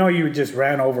 You just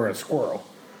ran over a squirrel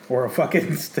or a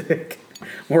fucking stick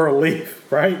or a leaf,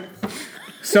 right?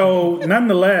 So,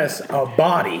 nonetheless, a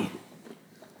body.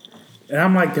 And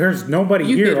I'm like, there's nobody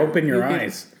here. Open your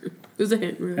eyes. There's a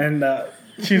hint. Really. And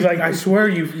she's like, I swear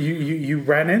you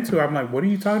ran into her. I'm like, what are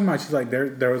you talking about? She's like,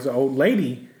 there was an old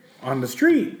lady on the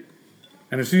street.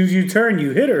 And as soon as you turn,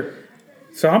 you hit her.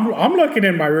 So I'm looking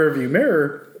in my rearview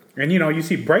mirror. And, you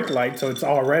see brake lights, so it's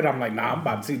all red. I'm like, nah, I'm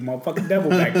about to see the motherfucking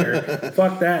devil back there.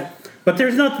 Fuck that. But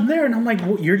there's nothing there. And I'm like,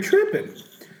 well, you're tripping.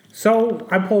 So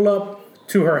I pull up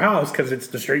to her house because it's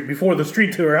the street before the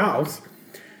street to her house.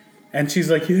 And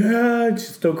she's like, yeah,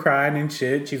 she's still crying and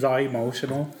shit. She's all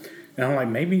emotional. And I'm like,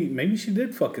 maybe she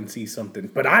did fucking see something.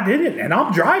 But I didn't. And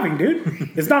I'm driving,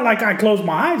 dude. It's not like I closed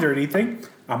my eyes or anything.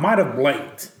 I might have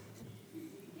blinked.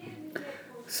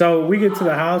 So we get to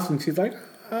the house and she's like,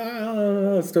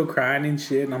 still crying and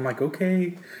shit. And I'm like,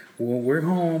 okay, well, we're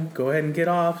home. Go ahead and get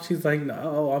off. She's like,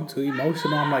 no, I'm too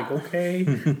emotional. I'm like, okay,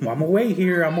 well, I'm going to wait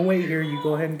here. You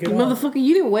go ahead and get off. Motherfucker,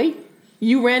 you didn't wait.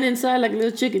 You ran inside like a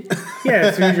little chicken. Yeah,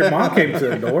 as soon as your mom came to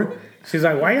the door. She's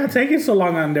like, why y'all taking so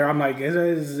long on there? I'm like,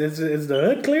 is the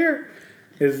hood clear?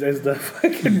 Is the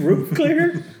fucking roof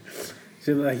clear?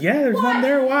 She's like, yeah, there's none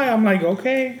there. Why? I'm like,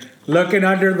 okay. Looking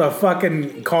under the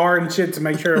fucking car and shit to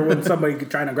make sure it wasn't somebody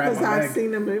trying to grab my leg. Because I've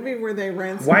seen a movie where they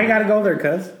ran. Why you gotta go there,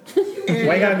 cuz? And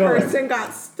why you gotta go there? The person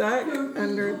got stuck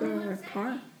under the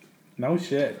car. No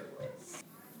shit.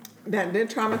 That did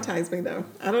traumatize me, though.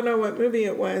 I don't know what movie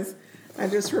it was. I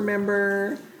just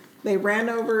remember they ran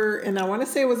over, and I want to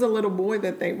say it was a little boy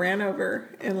that they ran over,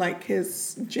 and like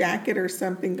his jacket or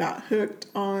something got hooked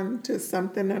onto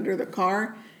something under the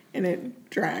car, and it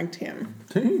dragged him.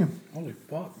 Damn. Holy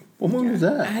fuck. What movie was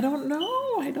that? I don't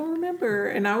know. I don't remember.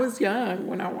 And I was young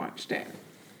when I watched it.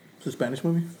 It's a Spanish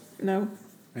movie? No.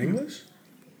 English?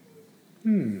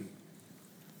 I'm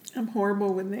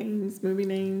horrible with names, movie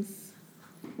names.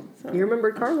 So. You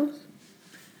remember Carlos?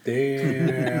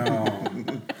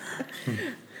 Damn.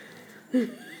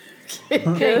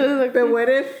 Okay, but what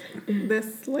if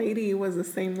this lady was the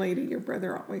same lady your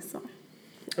brother always saw?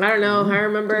 I don't know. I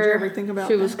remember. Did you ever think about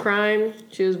she that? was crying.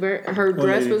 She was her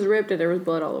dress was ripped and there was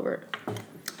blood all over it.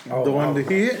 Oh, The one that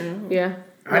he hit? Yeah.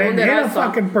 I didn't hit a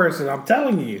fucking person. I'm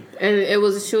telling you. And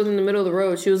she was in the middle of the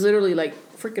road. She was literally like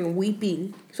freaking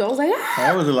weeping. So I was like, ah.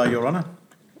 That was a La Llorona.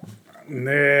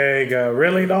 There you go.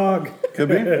 Really, dog? Could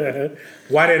be.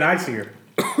 Why didn't I see her?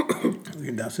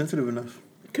 You're not sensitive enough.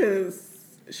 Because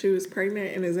she was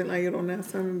pregnant, and isn't like you don't know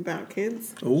something about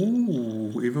kids?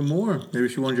 Ooh, even more. Maybe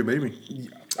she wanted your baby.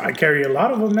 I carry a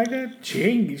lot of them, nigga. She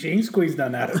ain't squeezed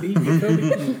none out of me. You feel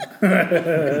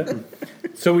me?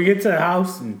 So we get to the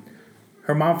house, and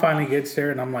her mom finally gets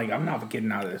there, and I'm like, I'm not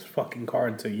getting out of this fucking car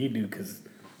until you do, because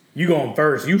you going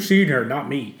first. You seen her, not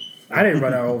me. I didn't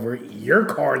run over your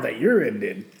car that you're in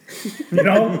did. You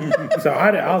know? So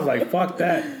I was like, fuck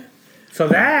that. So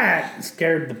that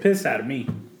scared the piss out of me.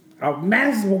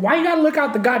 Man, why you gotta look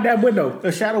out the goddamn window?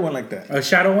 A shadow went like that. A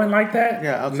shadow went like that?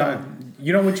 Yeah, outside. No,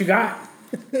 you know what you got?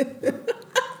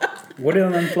 What are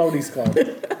them floaties called?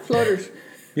 Floaters.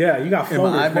 Yeah, you got In my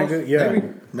floaters, eyeballs? nigga. Yeah.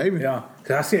 Maybe. Yeah.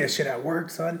 Because I see that shit at work,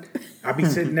 son. I be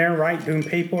sitting there, right, doing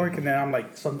paperwork, and then I'm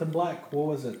like, something black. What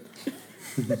was it?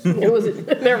 It was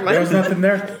never mind. There was nothing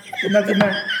there. Nothing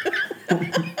there.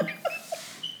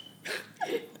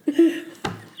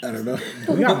 I don't know.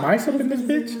 We got mice up in this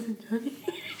bitch?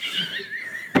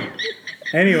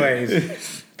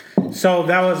 Anyways, so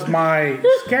that was my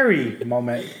scary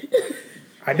moment.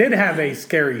 I did have a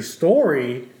scary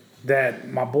story that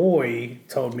my boy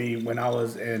told me when I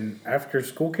was in after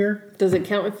school care. Does it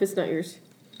count if it's not yours?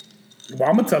 Well,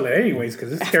 I'm gonna tell it anyways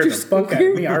because it scared the After-school fuck out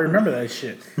care? of me. I remember that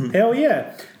shit. Hell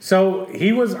yeah! So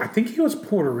I think he was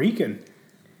Puerto Rican,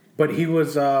 but he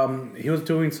was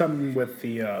doing something with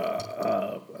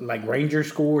the like ranger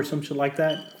school or some shit like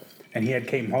that, and he had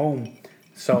came home.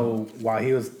 So while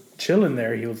he was chilling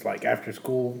there, he was like after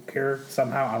school care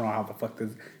somehow. I don't know how the fuck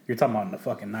this. You're talking about in the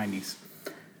fucking 90s,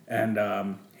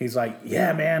 and he's like,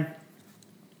 yeah, man.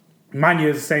 Mind you,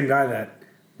 it's the same guy that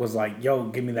was like, yo,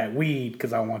 give me that weed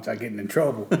because I don't want y'all getting in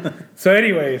trouble. So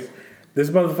anyways, this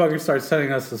motherfucker starts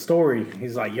telling us the story.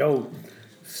 He's like, yo,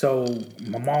 so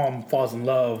my mom falls in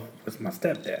love with my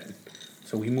stepdad.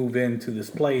 So we move into this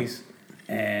place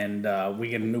and we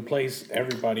get a new place,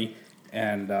 everybody.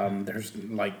 And there's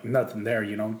like nothing there,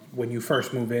 you know. When you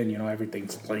first move in, you know,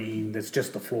 everything's clean. It's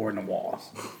just the floor and the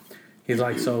walls. He's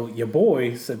like, so your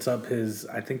boy sets up his,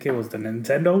 I think it was the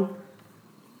Nintendo.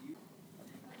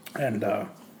 And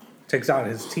takes out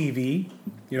his TV,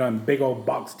 you know, and big old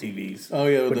box TVs. Oh,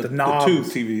 yeah, with the knobs. tube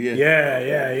TV, yeah.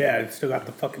 Yeah. It's still got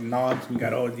the fucking knobs. We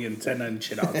got all the antenna and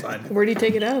shit outside. Where do you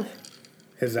take it out of?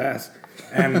 His ass.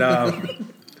 And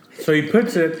so he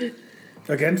puts it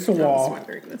against the wall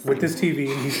with his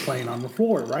TV, and he's playing on the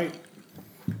floor, right?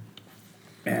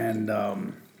 And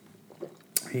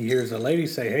he hears a lady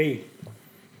say, hey,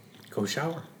 go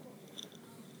shower.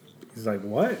 He's like,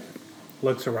 what?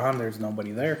 Looks around, there's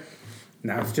nobody there.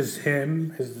 Now it's just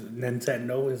him, his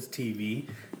Nintendo, his TV,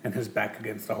 and his back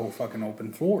against the whole fucking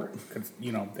open floor. Because,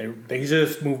 you know, they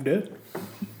just moved it.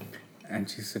 And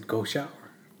she said, go shower.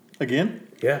 Again?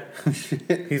 Yeah.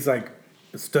 He's like,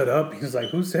 stood up. He's like,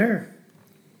 who's there?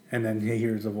 And then he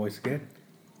hears a voice again.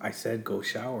 I said, go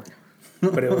shower.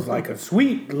 But it was like a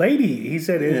sweet lady. He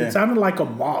said it sounded like a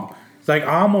mom. It's like,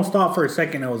 I almost thought for a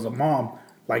second it was a mom,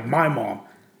 like my mom,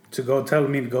 to go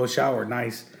telling me to go shower.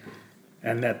 Nice.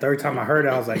 And that third time I heard it,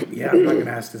 I was like, yeah, I'm not going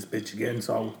to ask this bitch again.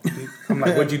 So I'm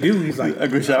like, what'd you do? He's like, I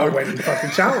go shower. I went and fucking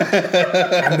showered.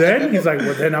 And then he's like,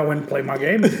 well, then I went and played my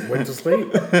game and went to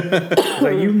sleep. He's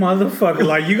like, you motherfucker.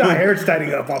 Like, you got hair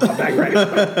standing up on my back right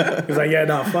now. He's like, yeah,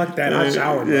 no, fuck that. I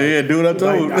showered. Yeah, do what I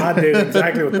told. Like, I did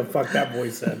exactly what the fuck that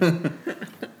boy said.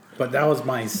 But that was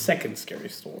my second scary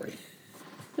story.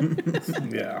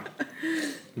 Yeah.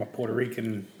 My Puerto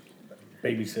Rican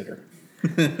babysitter.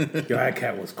 Yo, that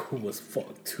cat was cool as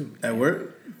fuck too. At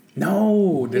work?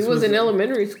 No, This was in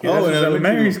elementary school. Yeah, Oh, this was in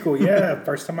elementary school. Yeah,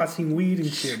 first time I seen weed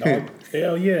and shit. Dog.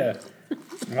 Hell yeah.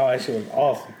 Oh, that shit was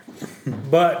awesome.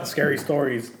 But scary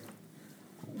stories.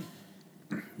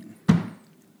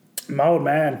 My old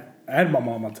man and my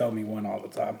mama tell me one all the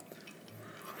time.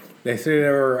 They say they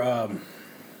were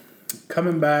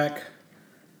coming back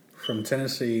from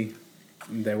Tennessee.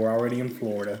 They were already in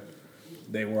Florida.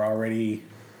 They were already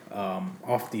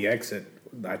off the exit.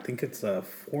 I think it's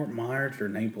Fort Myers or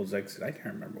Naples exit. I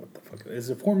can't remember what the fuck it is. Is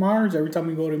it Fort Myers every time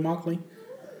we go to Immokalee?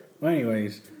 Well,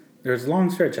 anyways, there's a long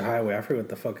stretch of highway. I forget what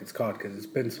the fuck it's called because it's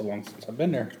been so long since I've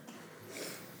been there.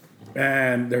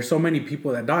 And there's so many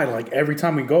people that die. Like every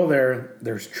time we go there,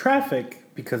 there's traffic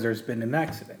because there's been an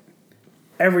accident.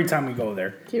 Every time we go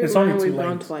there, it's only 2 we've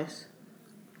gone lanes. twice.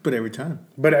 But every time.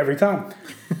 But every time.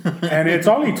 And it's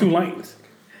only 2 lanes.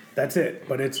 That's it.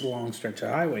 But it's a long stretch of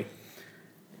highway.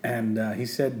 And he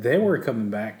said they were coming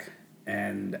back,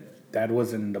 and Dad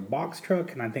was in the box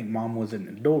truck, and I think Mom was in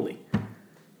the dolly.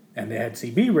 And they had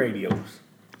CB radios.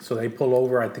 So they pull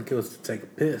over, I think it was to take a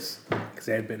piss, because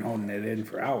they had been holding it in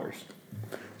for hours.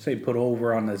 So they put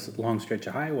over on this long stretch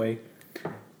of highway,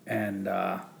 and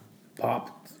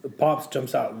Pops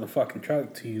jumps out of the fucking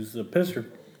truck to use the pisser.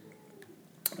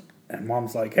 And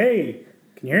Mom's like, hey,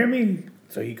 can you hear me?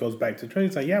 So he goes back to the truck.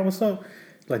 He's like, yeah, what's up?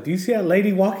 Like, do you see that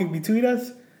lady walking between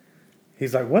us?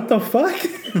 He's like, what the fuck?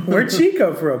 Where'd she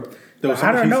come from?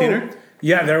 I don't know. Seen her?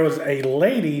 Yeah, there was a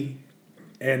lady,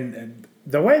 and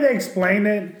the way they explained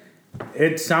it,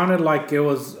 it sounded like it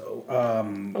was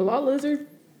A law lizard?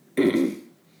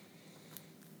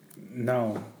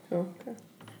 No. Oh, okay.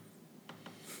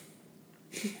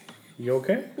 You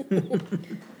okay?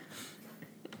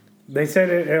 They said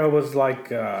it was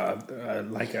like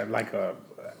an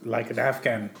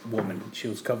Afghan woman. She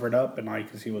was covered up, and all you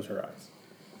could see was her eyes.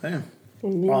 Damn,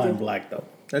 All in black though.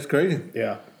 that's crazy.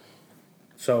 Yeah.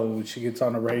 So she gets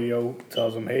on the radio,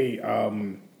 tells him, "Hey, I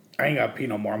ain't got pee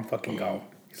no more. I'm fucking gone."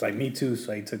 He's like, "Me too."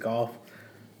 So he took off,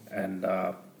 and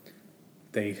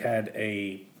they had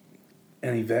an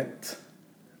event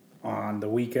on the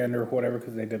weekend or whatever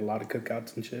because they did a lot of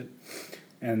cookouts and shit.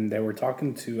 And they were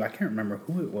talking to, I can't remember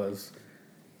who it was,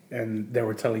 and they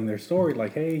were telling their story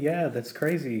like, "Hey, yeah, that's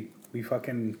crazy. We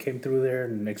fucking came through there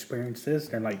and experienced this."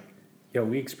 And they're like, "Yo,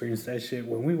 we experienced that shit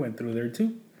when we went through there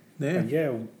too." Yeah. Like,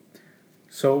 yeah.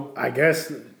 So I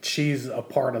guess she's a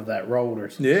part of that road or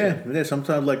something. Yeah.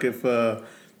 Sometimes, like if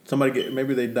somebody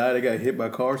maybe they died, they got hit by a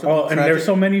car or something. Oh, and there's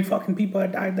so many fucking people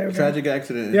that died there. tragic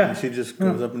accident. Yeah. And she just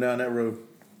goes up and down that road.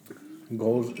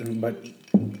 But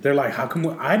they're like, "How come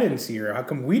I didn't see her? How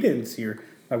come we didn't see her?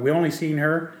 Like, we only seen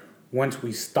her once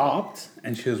we stopped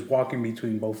and she was walking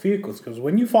between both vehicles. Because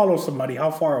when you follow somebody, how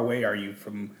far away are you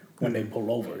from when they pull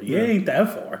over? You ain't that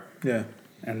far." Yeah.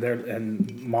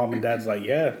 And mom and dad's like,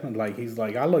 "Yeah." And like, he's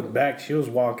like, "I looked back, she was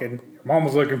walking. Mom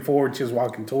was looking forward, she was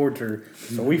walking towards her.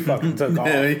 So we fucking took off.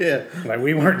 Yeah. Like,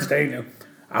 we weren't staying there.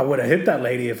 I would have hit that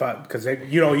lady because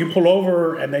you pull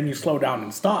over and then you slow down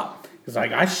and stop. It's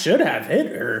like, I should have hit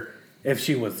her if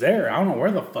she was there. I don't know where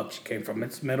the fuck she came from.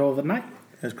 It's middle of the night.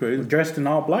 That's crazy. Dressed in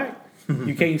all black.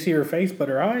 You can't see her face but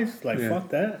her eyes. Like, Yeah. fuck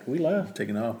that. We left.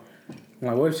 Taking off. I'm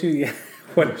like,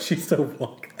 what if she still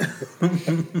walking?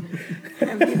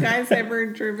 Have you guys ever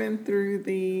driven through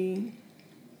the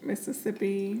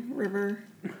Mississippi River,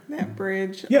 that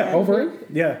bridge? Yeah, over it.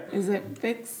 Yeah. Is it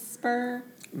Vicksburg?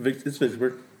 It's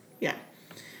Vicksburg. Yeah.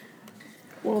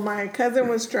 Well, my cousin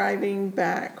was driving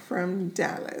back from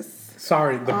Dallas.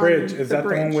 Sorry, the On bridge. Is the that the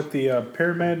one bridge. with the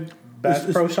Pyramid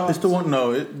Bass Pro Shop? It's the one.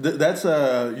 No, that's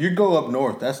you go up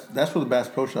north. That's where the Bass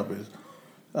Pro Shop is.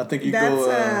 I think you That's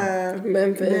go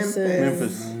Memphis.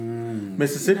 Memphis,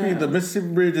 Mississippi. The Mississippi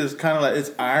Bridge is kind of like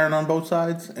it's iron on both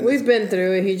sides. And We've been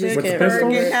through it. He just With the can't pistols?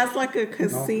 remember. It has like a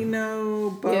casino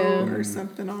boat Yeah. or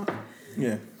something on.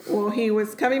 yeah, Well, he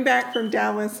was coming back from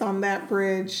Dallas on that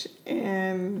bridge,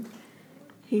 and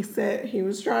he said he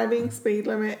was driving speed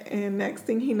limit, and next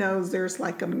thing he knows, there's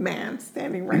like a man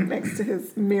standing right next to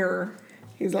his mirror.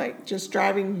 He's like just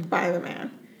driving by the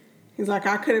man. He's like,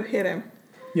 I could have hit him.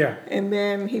 Yeah. And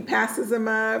then he passes him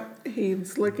up.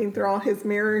 He's looking through all his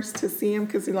mirrors to see him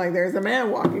because he's like, there's a man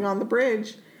walking on the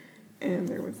bridge. And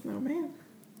there was no man.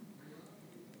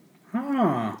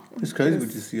 Huh. it's crazy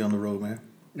what you see on the road, man.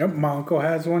 Yep, my uncle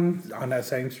has one on that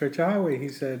same stretch of highway. He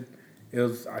said it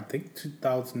was, I think,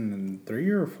 2003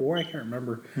 or 4. I can't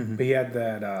remember. But he had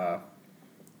that,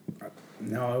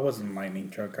 no, it wasn't a lightning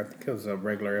truck. I think it was a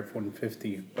regular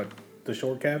F-150, but the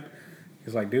short cab.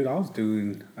 He's like, dude,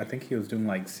 I think he was doing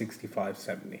like 65,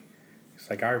 70. He's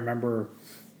like, I remember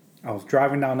I was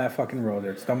driving down that fucking road.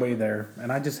 There's nobody there.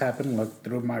 And I just happened to look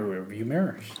through my rearview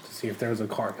mirrors to see if there was a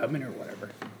car coming or whatever,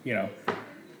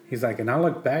 He's like, and I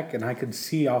looked back and I could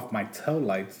see off my tail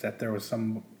lights that there was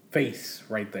some face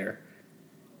right there.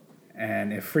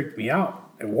 And it freaked me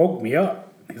out. It woke me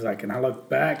up. He's like, and I looked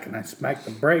back and I smacked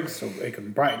the brakes so it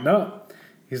could brighten up.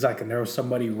 He's like, and there was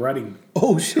somebody running.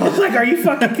 Oh shit! I was like, are you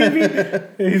fucking kidding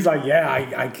me? He's like,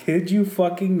 yeah, I kid you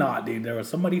fucking not, dude. There was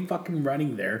somebody fucking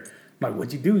running there. I'm like,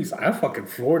 what'd you do? He's like, I fucking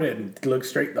floored it and looked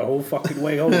straight the whole fucking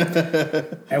way home.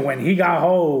 And when he got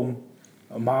home,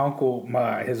 my uncle,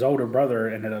 his older brother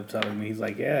ended up telling me, he's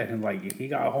like, yeah, and like he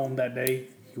got home that day.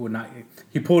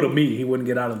 He pulled a me. He wouldn't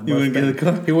get out of the bus.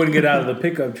 He wouldn't get out of the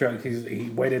pickup truck. He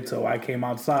waited till I came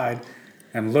outside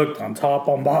and looked on top,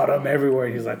 on bottom, everywhere.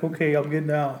 He's like, okay, I'm getting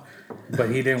out. But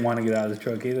he didn't want to get out of the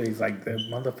truck either. He's like, the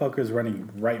motherfucker's running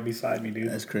right beside me, dude.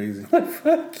 That's crazy.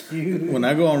 Fuck you. When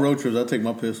I go on road trips, I take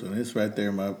my pistol and it's right there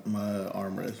in my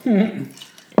armrest.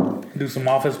 Do some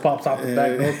office pops off the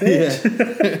back, little bitch.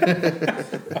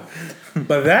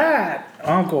 But that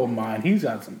uncle of mine, he's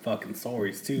got some fucking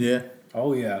stories too. Yeah.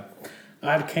 Oh yeah.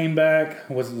 I came back.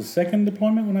 Was it the second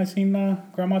deployment when I seen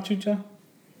Grandma Chucha?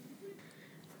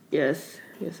 Yes,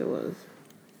 it was.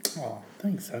 Oh,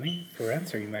 thanks, honey, for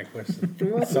answering that question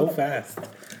so fast.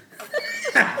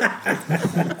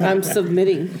 I'm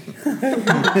submitting.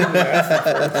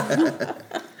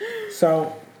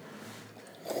 So,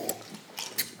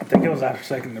 I think it was after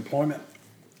second deployment.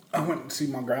 I went to see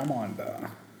my grandma and,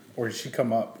 or did she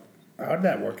come up? How did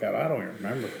that work out? I don't even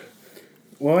remember.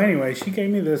 Well, anyway, she gave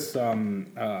me this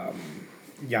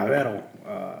llavero.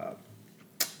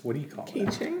 What do you call it?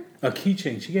 Keychain? A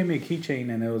keychain. She gave me a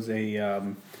keychain, and it was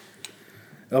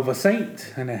of a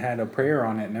saint, and it had a prayer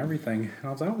on it and everything. And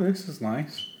I was like, oh, this is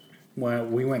nice. Well,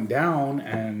 we went down,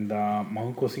 and my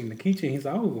uncle seen the keychain. He's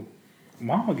like, oh,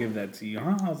 Mama give that to you,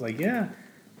 huh? I was like, yeah.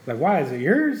 Like, why is it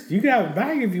yours? You can have it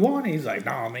back if you want it. He's like,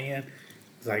 nah, man.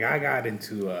 He's like, I got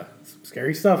into some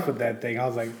scary stuff with that thing. I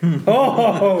was like,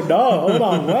 oh, no, hold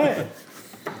on, what?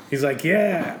 He's like,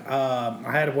 yeah,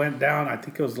 I had went down, I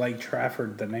think it was Lake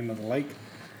Trafford, the name of the lake.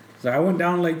 So I went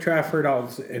down Lake Trafford, I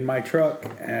was in my truck,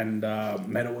 and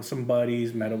met up with some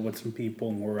buddies, met up with some people,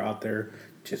 and we were out there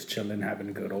just chilling, having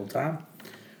a good old time.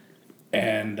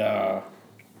 And I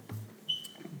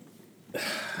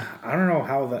don't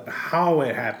know how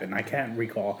it happened. I can't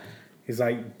recall. He's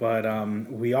like, but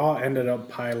we all ended up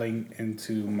piling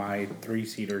into my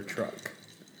 3-seater truck.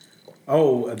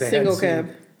 Oh, they Single had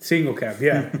cab. Single cab,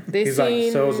 yeah. He's like,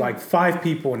 seen- so it was like 5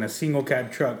 people in a single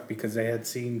cab truck because they had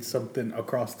seen something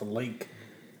across the lake,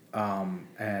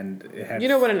 and it had. You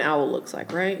know what an owl looks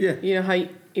like, right? Yeah. You know how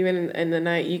even in the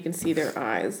night you can see their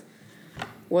eyes.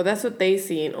 Well, that's what they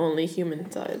seen, only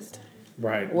human-sized.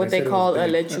 Right. What said they it call was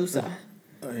a big. lechuza.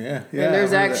 Oh, yeah, yeah. And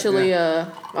there's I remember that, actually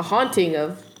yeah. a haunting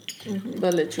of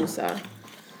the lechuza.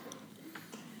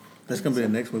 That's gonna be the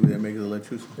next movie that makes the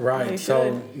Lechuza. Right. They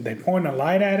So they point a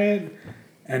light at it,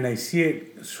 and they see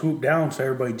it swoop down, so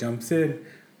everybody jumps in.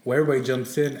 Well, everybody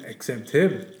jumps in except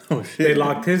him. Oh shit! They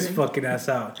locked his fucking ass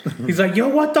out. He's like, yo,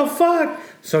 what the fuck?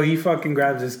 So he fucking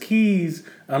grabs his keys,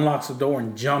 unlocks the door,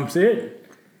 and jumps in.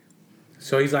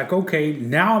 So he's like, okay,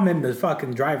 now I'm in the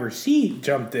fucking driver's seat,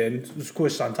 jumped in,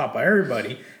 squished on top of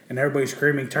everybody, and everybody's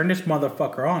screaming, turn this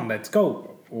motherfucker on, let's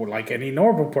go. Or like any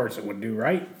normal person would do,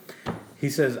 right? He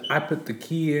says, I put the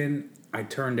key in, I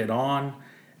turned it on,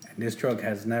 and this truck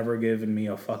has never given me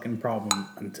a fucking problem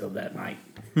until that night.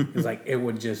 It's like, it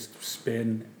would just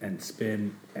spin and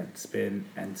spin and spin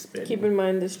and spin. Keep in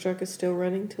mind, this truck is still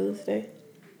running to this day.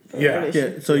 Yeah.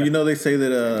 Yeah, so you know they say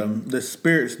that the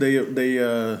spirits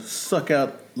they suck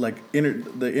out like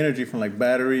the energy from like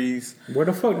batteries Where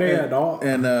the fuck they at, dog?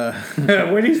 and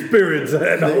Where these spirits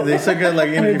at, dog? they suck out like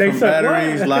energy They from suck what?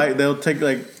 batteries. Like they'll take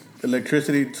like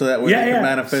electricity so that way Yeah, they yeah. can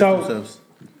manifest So- themselves.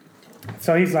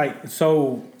 So he's like,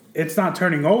 so it's not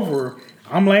turning over.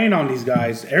 I'm laying on these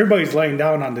guys. Everybody's laying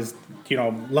down on this,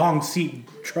 long seat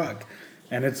truck,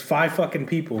 and it's 5 fucking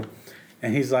people.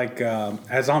 And he's like,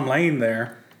 as I'm laying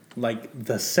there, like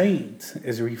the saint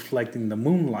is reflecting the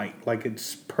moonlight, like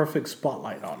it's perfect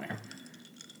spotlight on there.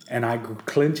 And I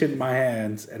clench it in my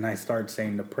hands and I start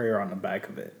saying the prayer on the back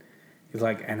of it. He's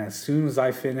like, and as soon as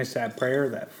I finished that prayer,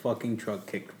 that fucking truck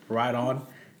kicked right on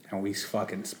and we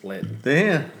fucking split.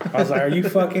 Damn. I was like, are you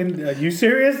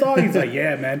serious, dog? He's like,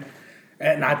 yeah, man.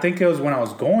 And I think it was when I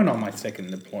was going on my second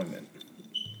deployment.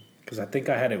 Because I think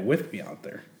I had it with me out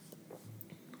there.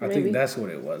 I Maybe. think that's what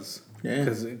it was. Yeah.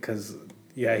 Because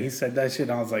yeah, he said that shit.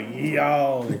 And I was like,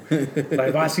 yo. Like,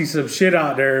 if I see some shit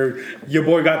out there, your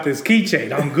boy got this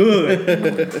keychain. I'm good.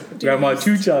 Grandma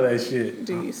Chucha that shit.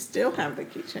 Do you still have the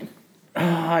keychain?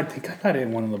 I think I got it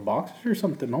in one of the boxes or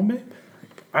something. No, babe.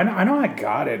 I know I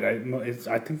got it.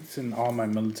 I think it's in all my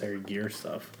military gear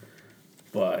stuff.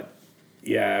 But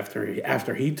yeah,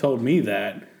 after he told me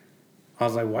that, I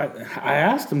was like, "What?" I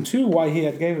asked him too why he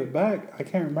had gave it back. I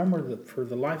can't remember for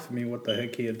the life of me what the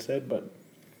heck he had said, but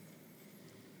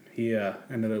he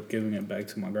ended up giving it back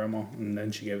to my grandma, and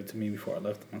then she gave it to me before I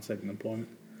left my second deployment.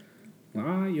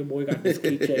 Your boy got this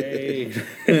keychain.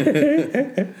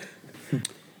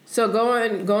 So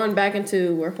going back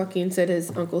into where Joaquin said his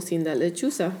uncle seen that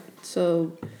lechuza.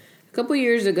 So a couple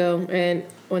years ago, and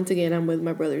once again I'm with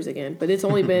my brothers again, but it's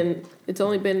only been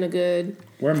a good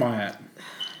Where am I at?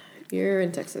 year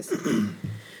in Texas.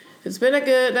 It's been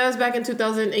that was back in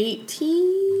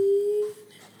 2018.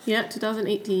 Yeah,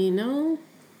 2018. No,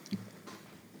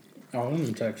 I'm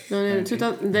in Texas. no,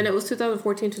 2000. Then it was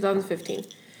 2014, 2015.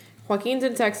 Joaquin's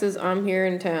in Texas. I'm here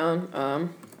in town.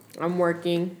 I'm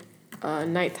working a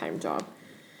nighttime job.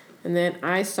 And then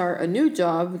I start a new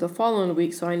job the following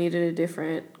week, so I needed a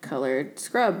different colored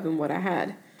scrub than what I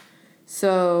had.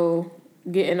 So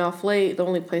getting off late, the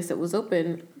only place that was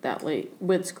open that late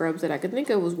with scrubs that I could think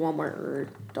of was Walmart or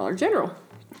Dollar General.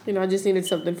 I just needed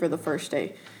something for the first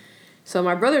day. So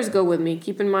my brothers go with me.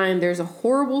 Keep in mind, there's a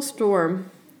horrible storm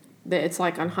that it's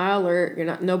like on high alert.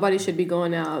 Nobody should be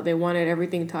going out. They wanted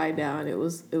everything tied down. It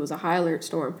was a high alert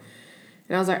storm.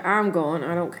 And I was like, I'm going.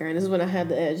 I don't care. And this is when I had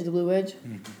the blue edge.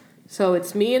 Mm-hmm. So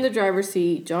it's me in the driver's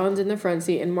seat, John's in the front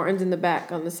seat, and Martin's in the back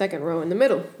on the second row in the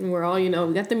middle. And we're all, we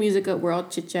got the music up. We're all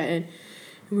chit-chatting.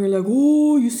 And we were like,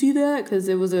 oh, you see that? Because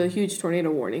it was a huge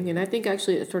tornado warning. And I think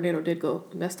actually a tornado did go.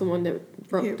 That's the one that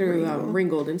broke through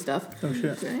Ringgold and stuff. Oh,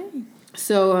 shit. Dang.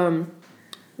 So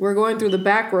we're going through the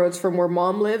back roads from where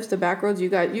Mom lives. The back roads, you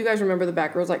guys remember the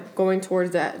back roads, like going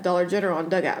towards that Dollar General on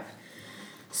Dugout.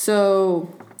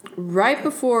 So right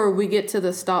before we get to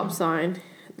the stop sign,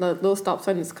 the little stop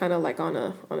sign is kind of like on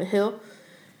a hill.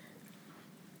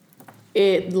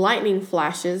 Lightning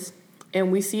flashes,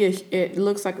 and we see it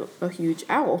looks like a huge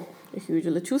owl, a huge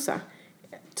lechuza,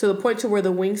 to the point to where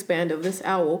the wingspan of this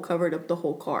owl covered up the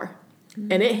whole car,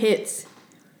 and it hits.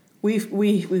 We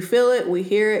feel it, we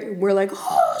hear it, we're like,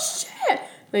 oh shit,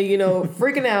 like,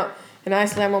 freaking out. And I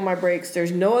slam on my brakes.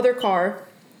 There's no other car.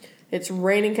 It's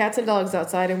raining cats and dogs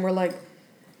outside, and we're like,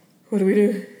 what do we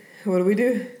do? What do we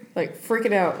do? Like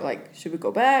freaking out. Like, should we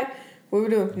go back? What do we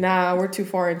do? Nah, we're too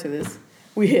far into this.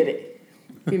 We hit it.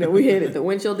 We hit it. The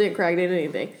windshield didn't crack, didn't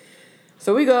anything.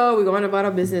 So we go on about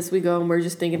our business. We go, and we're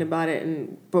just thinking about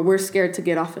it, but we're scared to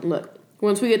get off and look.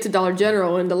 Once we get to Dollar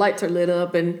General and the lights are lit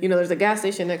up and, there's a gas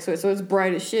station next to it, so it's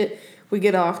bright as shit. We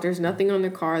get off. There's nothing on the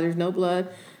car. There's no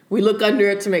blood. We look under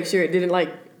it to make sure it didn't,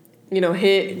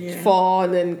 hit, fall,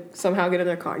 and then somehow get in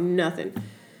the car. Nothing.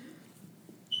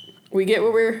 We get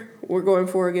what we're going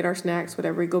for, get our snacks,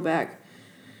 whatever. We go back,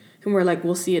 and we're like,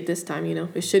 we'll see it this time,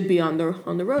 It should be on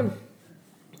the road.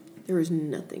 There was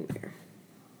nothing there.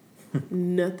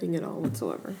 Nothing at all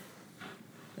whatsoever.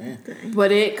 Damn.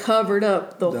 But it covered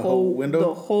up the whole window?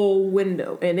 The whole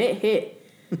window. And it hit.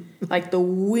 Like the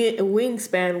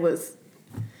wingspan was...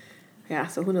 Yeah,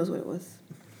 so who knows what it was.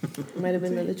 It might have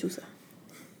been the lechuza.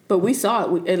 But we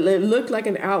saw it. It looked like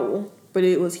an owl, but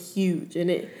it was huge, and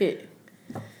it hit.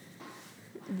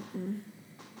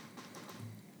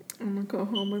 I'm going to go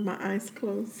home with my eyes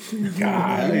closed.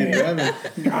 God,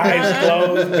 eyes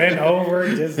closed, bent over,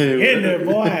 just getting it,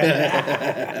 boy.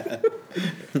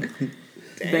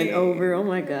 Bent over, oh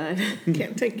my God.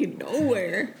 Can't take you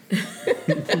nowhere.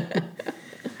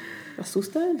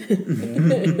 Asustan?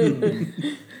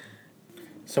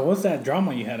 So what's that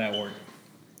drama you had at work?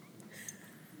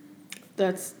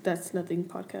 That's nothing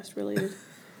podcast related.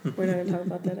 We're not going to talk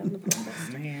about that on the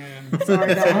podcast. Man,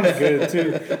 Sorry, that sounded good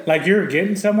too. Like you were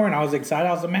getting somewhere, and I was excited.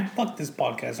 I was like, man, fuck this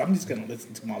podcast. I'm just gonna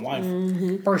listen to my wife.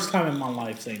 First time in my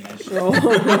life saying that shit.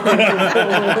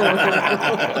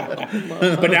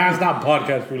 But now it's not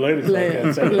podcast related.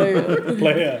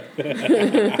 Play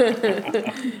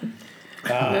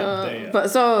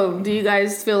But so, do you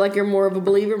guys feel like you're more of a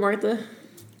believer, Martha?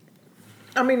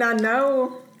 I mean, I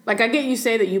know. Like, I get you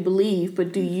say that you believe,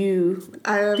 but do you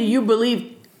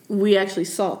believe we actually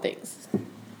saw things,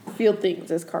 feel things,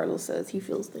 as Carlos says he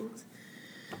feels things?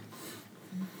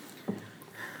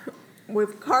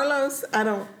 With Carlos, I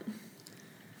don't.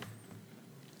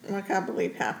 I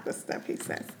believe half the stuff he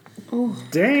says. Oh,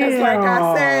 damn! Because, like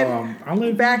I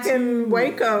said, back in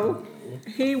Waco,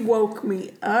 he woke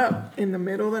me up in the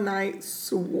middle of the night,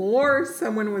 swore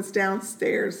someone was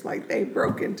downstairs, like they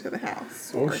broke into the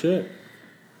house. Oh shit!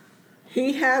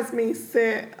 He has me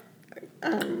sit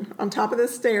on top of the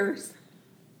stairs,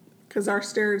 because our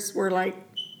stairs were like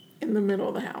in the middle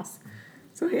of the house.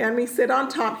 So he had me sit on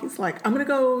top. He's like, I'm going to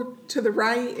go to the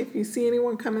right. If you see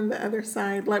anyone coming the other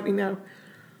side, let me know.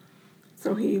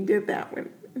 So he did that one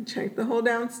and checked the whole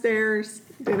downstairs.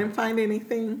 Didn't find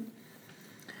anything.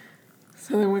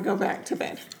 So then we go back to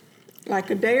bed.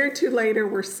 Like a day or two later,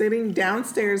 we're sitting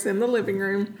downstairs in the living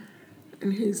room,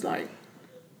 and he's like,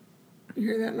 you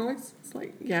hear that noise? It's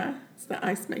like, yeah, it's the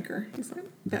ice maker. He's like,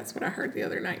 that's what I heard the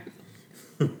other night.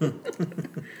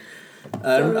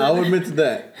 I'll admit to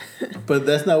that. But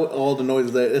that's not all the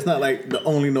noises that... It's not like the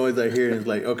only noise I hear is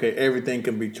like, okay, everything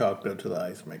can be chalked up to the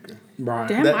ice maker. Right.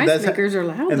 damn, ice makers are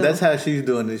loud, And though. that's how she's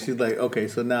doing it. She's like, okay,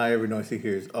 so now every noise she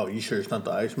hears, oh, you sure it's not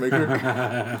the ice maker?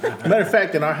 Matter of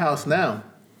fact, in our house now,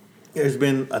 there's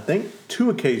been, I think, 2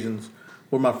 occasions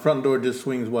where my front door just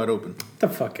swings wide open. Get the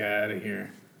fuck out of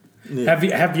here. Yeah.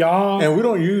 Have y'all? And we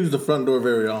don't use the front door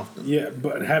very often. Yeah,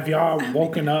 but have y'all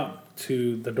woken up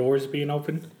to the doors being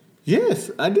open?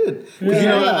 Yes, I did. 'Cause,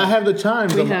 I have the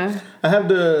chimes. We have. I have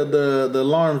the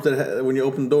alarms that when you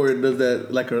open the door, it does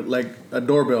that like a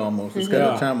doorbell almost. It's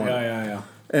got a chime on it. Yeah.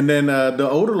 And then the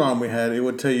old alarm we had, it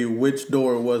would tell you which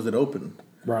door it was that opened.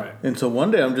 Right. And so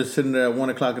one day I'm just sitting there at 1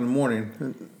 o'clock in the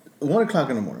morning. 1 o'clock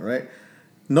in the morning, right?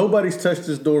 Nobody's touched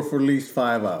this door for at least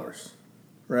 5 hours,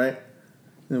 right?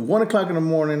 And 1 o'clock in the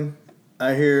morning,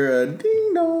 I hear a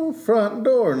ding dong front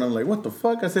door, and I'm like, "What the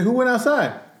fuck?" I said, "Who went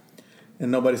outside?"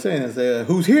 And nobody said anything. I said,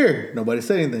 "Who's here?" Nobody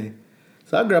said anything.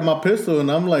 So I grabbed my pistol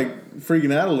and I'm like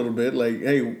freaking out a little bit, like,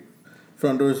 "Hey,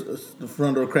 the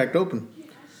front door cracked open."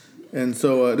 And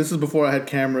so this is before I had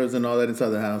cameras and all that inside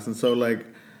the house. And so like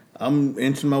I'm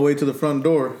inching my way to the front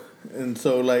door. And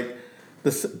so like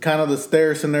this kind of the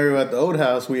stair scenario at the old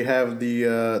house, we have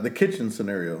the kitchen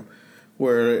scenario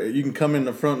where you can come in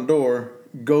the front door,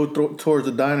 go towards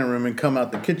the dining room and come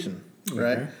out the kitchen,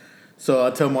 right? Okay. So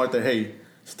I tell Martha, hey,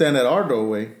 stand at our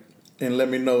doorway and let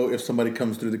me know if somebody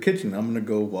comes through the kitchen. I'm going to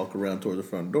go walk around towards the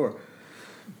front door.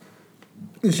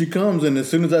 And she comes, and as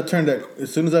soon as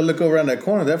I look over around that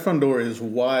corner, that front door is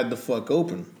wide the fuck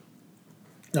open.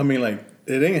 I mean, like,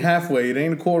 it ain't halfway, it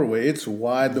ain't a quarter way, it's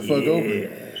wide the fuck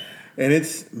open. And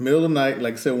it's middle of the night,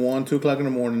 like I said, 1, 2 o'clock in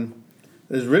the morning.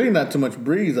 There's really not too much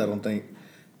breeze, I don't think.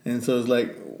 And so it's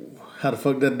like, how the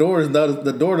fuck the door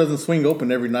doesn't swing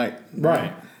open every night.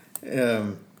 Right.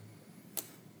 And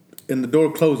the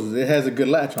door closes. It has a good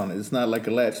latch on it. It's not like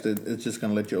a latch that it's just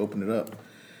going to let you open it up.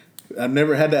 I've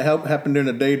never had that happen during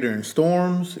the day during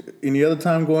storms. Any other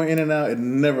time going in and out, it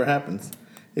never happens.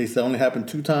 It's only happened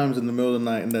 2 times in the middle of the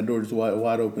night, and that door is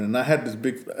wide open. And I had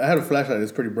a flashlight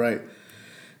that's pretty bright.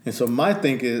 And so my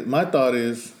thought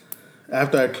is,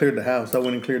 after I cleared the house, I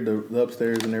went and cleared the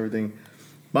upstairs and everything.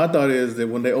 My thought is that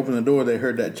when they opened the door, they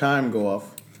heard that chime go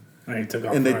off. And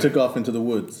they took off into the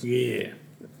woods. Yeah.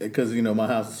 Because, my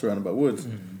house is surrounded by woods.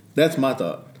 Mm-hmm. That's my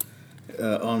thought.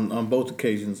 On both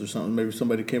occasions or something. Maybe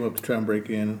somebody came up to try and break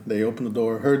in. They opened the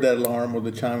door, heard that alarm or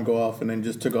the chime go off, and then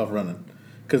just took off running.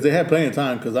 Because they had plenty of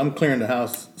time, because I'm clearing the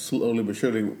house slowly but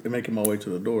surely and making my way to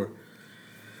the door.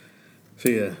 So,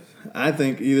 yeah, I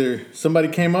think either somebody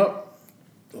came up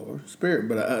or spirit,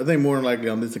 but I think more than likely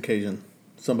on this occasion,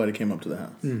 somebody came up to the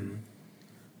house. Mm-hmm.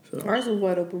 So. Ours was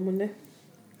wide open one day.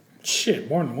 Shit,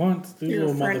 more than once. These Your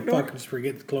little front motherfuckers door?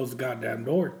 forget to close the goddamn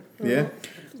door. Yeah?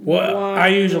 Well, I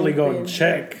usually go and open.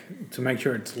 check to make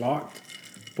sure it's locked.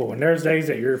 But when there's days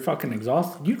that you're fucking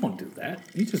exhausted, you don't do that.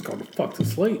 You just go to fuck to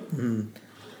sleep.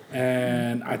 Mm-hmm.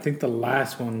 And I think the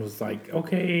last one was like,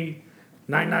 okay,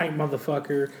 night,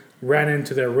 motherfucker. Ran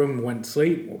into their room and went to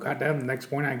sleep. Well, goddamn, the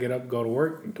next morning I get up, go to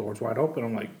work, and door's wide open.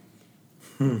 I'm like,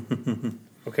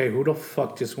 okay, who the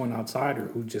fuck just went outside or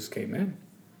who just came in?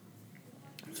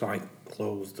 So I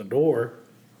closed the door.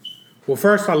 Well,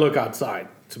 first I look outside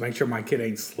to make sure my kid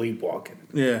ain't sleepwalking.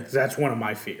 Yeah. 'Cause that's one of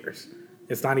my fears.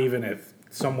 It's not even if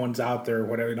someone's out there or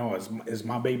whatever. No, is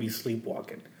my baby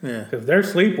sleepwalking? Yeah. If they're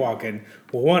sleepwalking,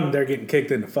 well, 1, they're getting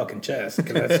kicked in the fucking chest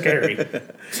because that's scary.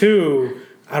 2,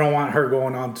 I don't want her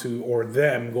going onto or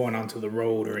them going onto the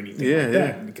road or anything like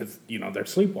that because they're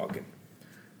sleepwalking.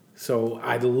 So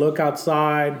I look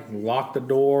outside, lock the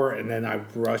door, and then I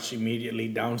rush immediately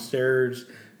downstairs,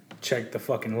 check the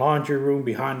fucking laundry room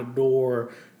behind the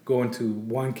door, go into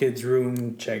one kid's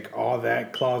room, check all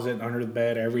that closet, under the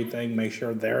bed, everything, make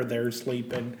sure they're there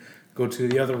sleeping. Go to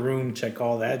the other room, check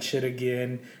all that shit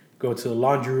again. Go to the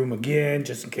laundry room again,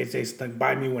 just in case they snuck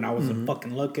by me when I wasn't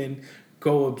fucking looking.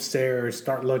 Go upstairs,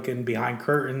 start looking behind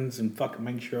curtains and fucking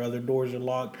make sure other doors are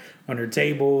locked, under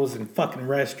tables and fucking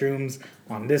restrooms,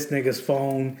 on this nigga's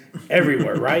phone,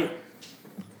 everywhere, right?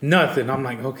 Nothing. I'm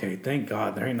like, okay, thank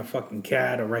God there ain't a fucking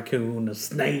cat, a raccoon, a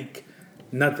snake,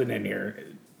 nothing in here.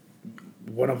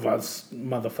 One of us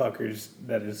motherfuckers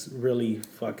that is really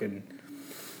fucking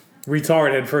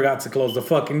retarded forgot to close the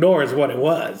fucking door is what it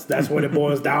was. That's what it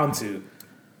boils down to.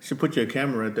 Should put your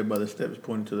camera right there by the steps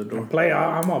pointing to the door.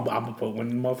 I'm gonna put one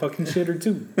in the motherfucking shitter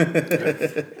too.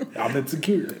 I'm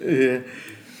insecure. Yeah.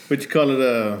 What you call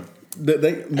it?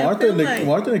 Martha and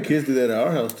the kids do that at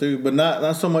our house too, but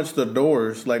not so much the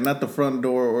doors, like not the front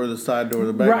door or the side door or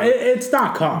the back. Right, it's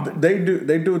not common. They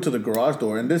do it to the garage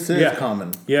door, and this is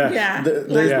common. Yeah.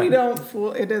 Yeah. We don't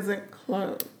it doesn't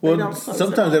close. Well,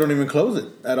 sometimes they don't even close it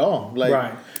at all. Like,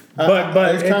 right. But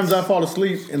there's times I fall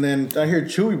asleep and then I hear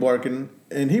Chewy barking,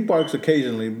 and he barks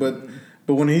occasionally, but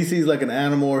when he sees like an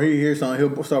animal or he hears something,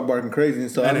 he'll start barking crazy. And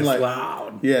so And I'm it's like,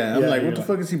 loud. Yeah, I'm like, what the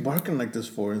fuck is he barking like this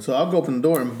for? And so I'll go open the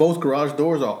door, and both garage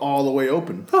doors are all the way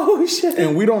open. Oh shit!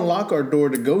 And we don't lock our door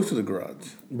that goes to the garage.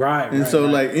 Right. And so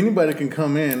like anybody can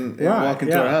come in and walk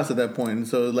into yeah. our house at that point. And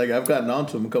so like I've gotten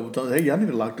onto them a couple times. Hey, y'all need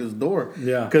to lock this door.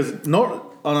 Yeah. Because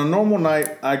on a normal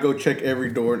night, I go check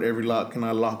every door and every lock, and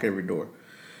I lock every door.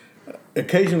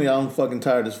 Occasionally, I'm fucking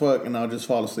tired as fuck, and I'll just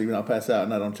fall asleep and I'll pass out,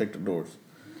 and I don't check the doors.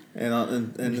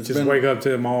 And You it's just wake up to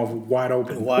them all wide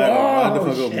open. wide the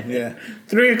fuck open. Yeah.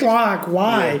 3:00.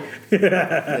 Why?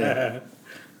 Yeah.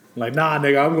 Like, nah,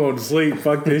 nigga, I'm going to sleep.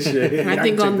 Fuck this shit. I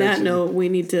think can on check that shit. note, we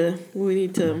need to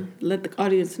let the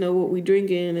audience know what we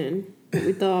drinking and what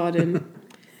we thought, and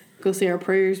go say our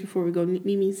prayers before we go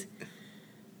Mimi's.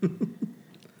 All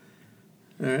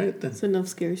right. Then. That's enough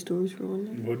scary stories for one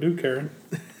night. We'll do, Karen.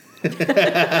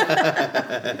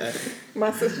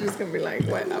 My sister's gonna be like,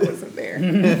 "What? I wasn't there."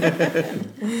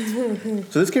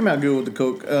 So this came out good with the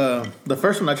Coke. The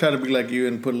first one I tried to be like you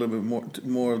and put a little bit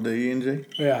more of the E&J,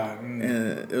 Yeah. and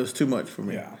it was too much for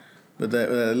me. Yeah. But that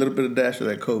a little bit of dash of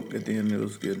that Coke at the end, it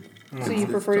was good. So you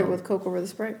preferred it with Coke over the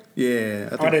Sprite? Yeah,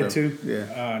 I think I did so. too.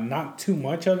 Yeah. Not too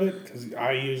much of it because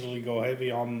I usually go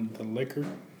heavy on the liquor,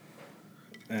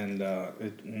 and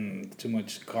too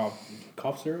much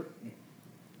cough syrup.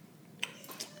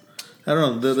 I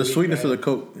don't know. The Sweet sweetness bad. of the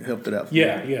Coke helped it out. For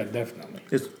Yeah, me. yeah, definitely.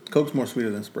 Coke's more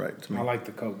sweeter than Sprite to me. I like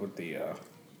the Coke with the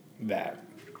that.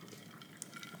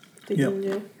 The Yep.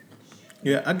 ginger?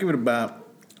 Yeah, I'd give it about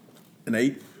an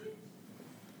 8.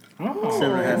 Oh,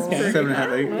 7.5, okay.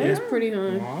 7.5, 8. That's Yeah. pretty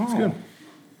high. Wow. good.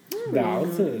 That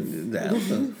was That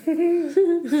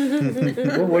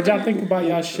was what y'all think about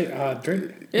y'all shit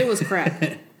drink? It was crap.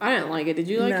 I didn't like it. Did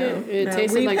you like it? It no.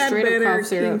 tasted We've like had straight up better cough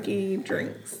syrup. kinky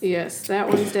drinks. Yes, that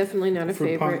one's definitely not a Fruit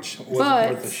favorite. punch wasn't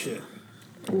worth the But shit.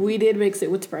 we did mix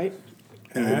it with Sprite.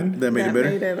 And that made it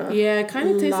better. Yeah, it kind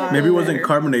of tastes like Maybe it wasn't better.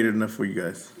 carbonated enough for you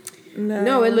guys.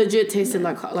 No, it legit tasted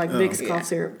like mixed Yeah. cough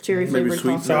syrup, cherry Maybe flavored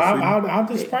sweet cough so syrup. how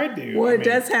does Sprite do? Well, I it mean,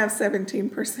 does have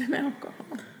 17% alcohol.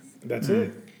 That's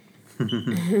it.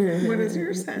 What does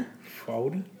yours say?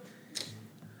 40.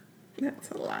 That's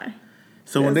a lie.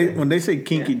 So when they say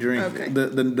kinky Yeah. drink, Okay.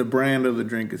 the brand of the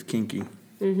drink is kinky.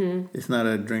 Mm-hmm. It's not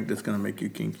a drink that's gonna make you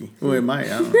kinky. Well, it might.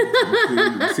 I don't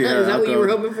know. See how Is that what you were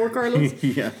alcohol- hoping for, Carlos?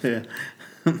 yeah.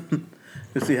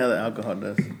 Let's see how the alcohol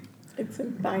does. It's a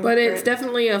fine But it's print.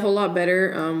 definitely a whole lot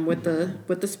better with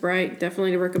the Sprite.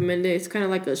 Definitely to recommend it. It's kind of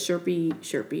like a Shirley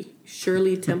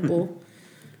Temple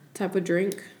type of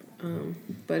drink,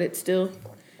 but it still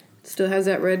has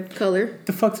that red color.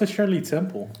 The fuck's a Shirley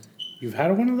Temple? You've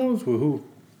had one of those? With who?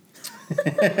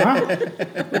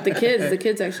 With the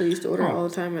kids actually used to order it all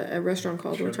the time at a restaurant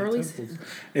called Shirley Charlie's. Temples.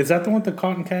 Is that the one with the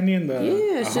cotton candy and the?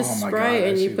 Yeah, it's just Oh my Sprite, God,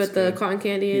 and that you shit's put the good. cotton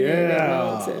candy in it. And it Yeah.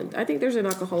 melts, and I think there's an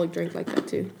alcoholic drink like that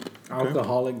too.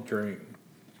 Alcoholic drink.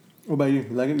 What about you?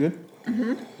 You like it good?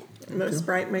 The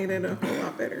Sprite made it a whole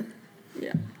lot better.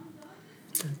 Yeah.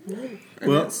 And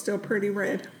Well- it's still pretty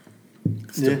red.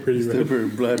 Still pretty still red. pretty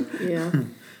blood. Yeah,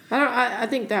 I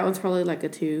think that one's probably like a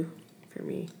 2 for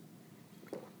me,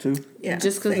 2. Yeah.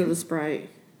 just because same. of the Sprite.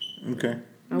 Okay.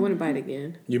 I wouldn't buy it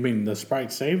again. You mean the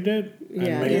Sprite saved it? And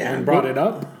Yeah. Yeah. and brought it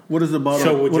up? What is the bottle?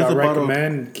 So would what is y'all the bottle?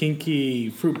 recommend kinky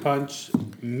fruit punch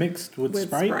mixed with, With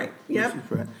Sprite. Yep.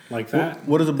 Right. Like that?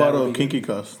 What does a That bottle would of be good. kinky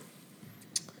cost?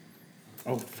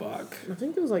 Oh fuck. I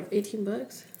think it was like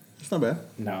 $18. It's not bad.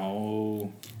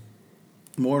 No.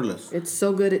 More or less. It's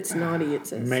so good, it's naughty. It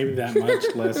says. Maybe that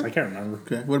much less. I can't remember.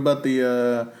 Okay. What about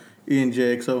the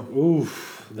E&J XO?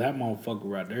 Oof, that motherfucker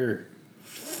right there.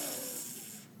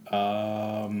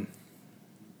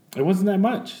 It wasn't that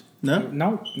much. No?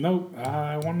 No.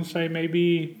 I want to say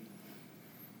maybe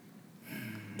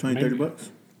 20, Maybe. 30 bucks?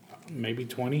 maybe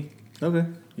 20. Okay.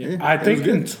 Yeah. Yeah, I it was think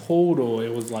good. in total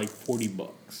it was like $40.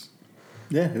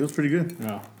 Yeah, it was pretty good.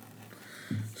 Yeah.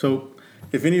 So,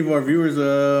 if any of our viewers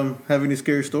have any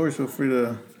scary stories, feel free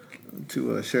to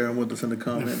share them with us in the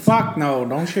comments. Fuck no!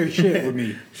 Don't share shit with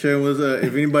me. Share with us.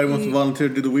 If anybody wants to volunteer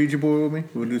to do the Ouija board with me,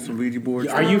 we'll do some Ouija boards.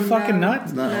 Are you fucking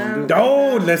nuts? Nah, I don't do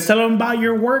it. Dude, let's tell them about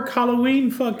your work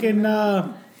Halloween fucking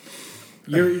yeah.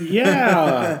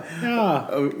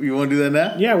 Oh, you want to do that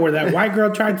now? Yeah, where that white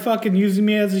girl tried fucking using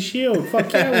me as a shield.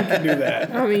 Fuck yeah, we can do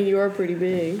that. I mean, you are pretty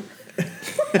big.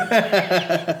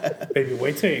 Baby,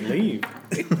 wait till you leave.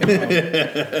 All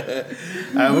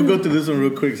right, we'll go through this one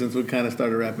real quick since we kind of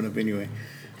started wrapping up anyway.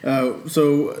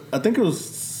 So I think it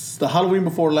was the Halloween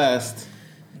before last,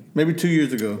 maybe 2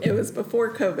 years ago. It was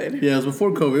before COVID. Yeah, it was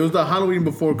before COVID. It was the Halloween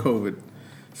before COVID.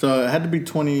 So it had to be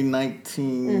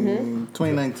 2019.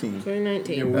 2019.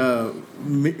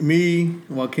 2019. Me,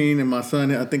 Joaquin, and my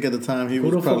son, I think at the time he Who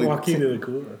the was fuck probably walked into the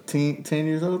cooler? 10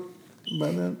 years old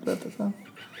by then, at the time.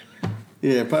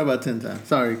 Yeah, probably about 10 times.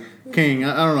 Sorry, King.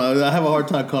 I don't know. I have a hard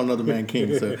time calling another man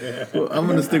King, so I'm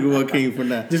going to stick with Joaquin for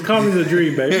now. Just call me the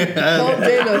dream, baby. Call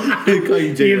Jada. Call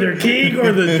you J-Lo. Either king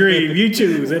or the dream. You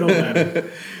choose. It don't matter.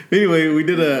 Anyway, we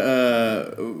did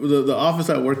the office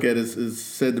I work at is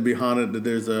said to be haunted. That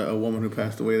there's a woman who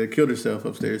passed away that killed herself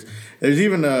upstairs. There's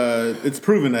even it's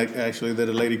proven actually that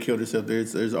a lady killed herself.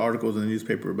 There's articles in the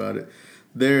newspaper about it.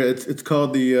 It's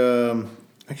called the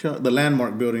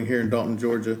Landmark Building here in Dalton,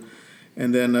 Georgia,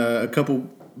 and then a couple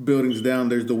buildings down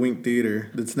there's the Wink Theater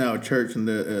that's now a church,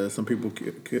 and some people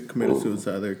committed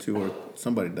suicide there too, or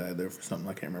somebody died there for something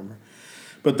I can't remember.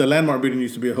 But the Landmark Building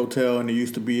used to be a hotel, and it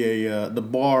used to be the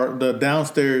bar, the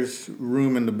downstairs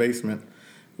room in the basement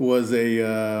was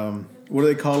a what do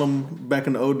they call them back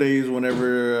in the old days?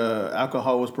 Whenever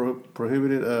alcohol was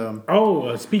prohibited.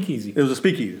 A speakeasy. It was a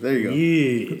speakeasy. There you go.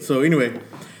 Yeah. So anyway,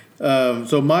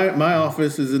 so my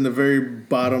office is in the very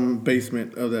bottom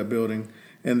basement of that building,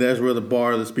 and that's where the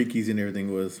bar, the speakeasy, and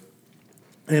everything was.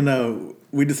 And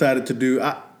we decided to do.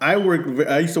 I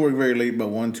used to work very late, about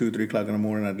 1, 2, 3 o'clock in the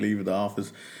morning. I'd leave the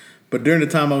office, but during the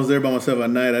time I was there by myself at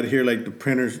night, I'd hear like the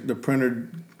printer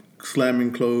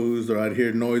slamming closed, or I'd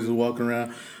hear noises walking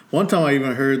around. One time I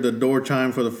even heard the door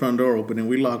chime for the front door open, and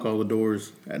we lock all the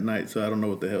doors at night, so I don't know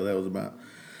what the hell that was about.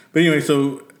 But anyway,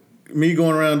 so me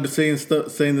going around saying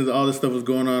that all this stuff was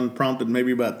going on prompted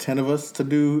maybe about 10 of us to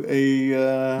do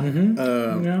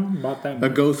About that a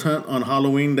ghost hunt on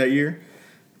Halloween that year.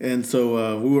 And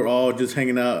so we were all just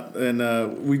hanging out, and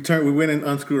we went and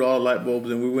unscrewed all the light bulbs,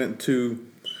 and we went to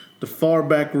the far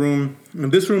back room.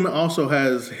 And this room also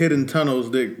has hidden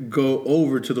tunnels that go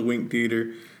over to the Wink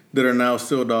Theater that are now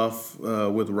sealed off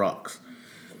with rocks.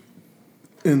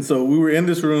 And so we were in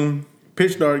this room,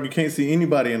 pitch dark, you can't see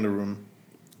anybody in the room.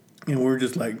 And we're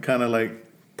just like kind of like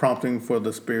prompting for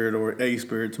the spirit or a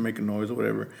spirit to make a noise or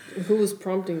whatever. Who was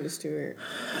prompting the spirit?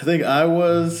 I think I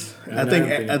was. I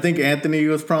think Anthony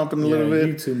was prompting a little bit.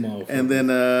 You too, motherfucker. And then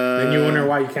you wonder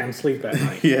why you can't sleep at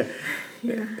night. Yeah.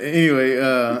 Anyway,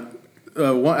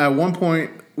 at one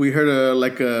point we heard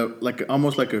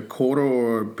almost like a quarter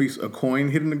or a coin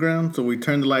hitting the ground. So we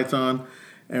turned the lights on,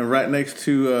 and right next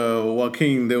to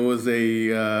Joaquin there was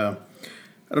a.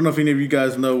 I don't know if any of you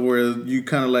guys know where you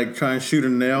kind of like try and shoot a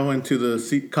nail into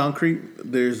the concrete.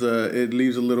 There's it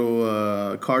leaves a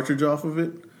little cartridge off of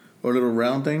it, or a little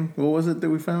round thing. What was it that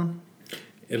we found?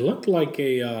 It looked like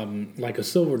a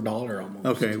silver dollar almost.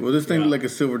 Okay, well this thing looked like a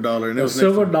silver dollar, and it was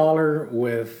silver dollar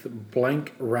with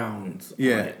blank rounds on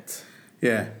it.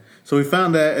 Yeah. So we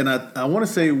found that, and I want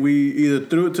to say we either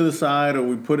threw it to the side or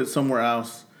we put it somewhere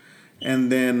else, and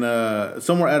then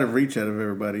somewhere out of reach out of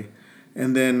everybody.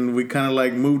 And then we kind of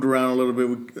like moved around a little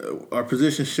bit. Our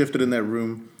position shifted in that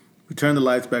room. We turned the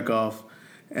lights back off.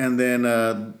 And then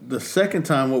the second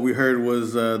time what we heard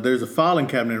was there's a filing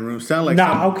cabinet in the room. Sound like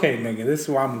okay, nigga. This is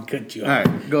where I'm going to cut you off.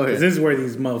 All right, go ahead. This is where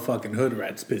these motherfucking hood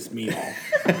rats piss me off.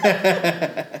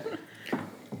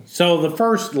 So the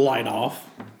first light off,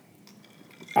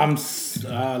 I'm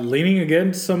leaning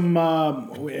against some,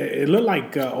 it looked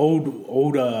like old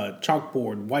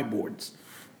chalkboard, whiteboards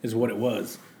is what it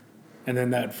was. And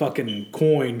then that fucking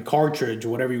coin, cartridge,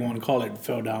 whatever you want to call it,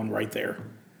 fell down right there.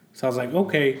 So I was like,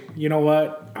 okay, you know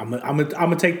what? I'm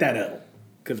gonna take that L.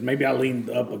 Because maybe I leaned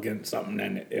up against something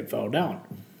and it fell down.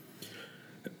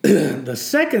 The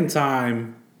second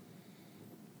time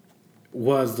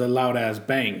was the loud-ass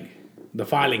bang. The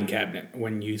filing cabinet,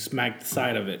 when you smack the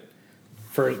side of it.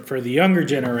 For the younger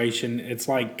generation, it's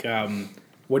like,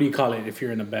 what do you call it if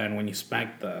you're in a band when you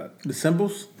smack the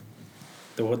cymbals?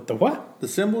 The what? The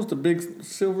cymbals, the big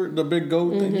silver, the big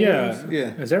gold thing. Yeah.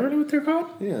 Yeah. Is that really what they're called?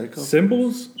 Yeah, they're called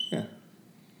cymbals. Yeah.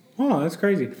 Oh, that's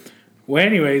crazy. Well,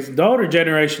 anyways, the older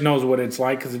generation knows what it's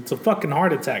like because it's a fucking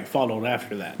heart attack followed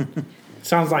after that.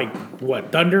 Sounds like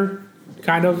what, thunder,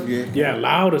 kind of. Yeah,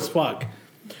 loud as fuck.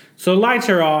 So lights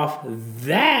are off.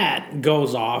 That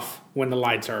goes off when the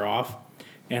lights are off,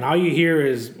 and all you hear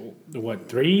is what,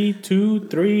 three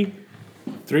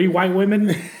white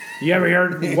women. You ever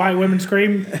heard white women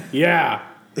scream? Yeah,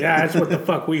 that's what the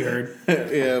fuck we heard.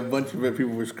 Yeah, a bunch of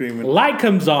people were screaming. Light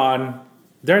comes on.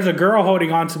 There's a girl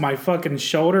holding on to my fucking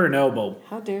shoulder and elbow.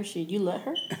 How dare she? You let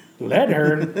her? Let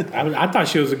her? I thought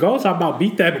she was a ghost. I about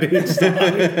beat that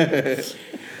bitch.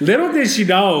 Little did she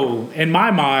know, in my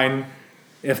mind,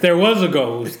 if there was a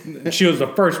ghost, she was the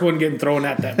first one getting thrown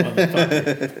at that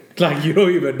motherfucker. Like, you don't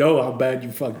even know how bad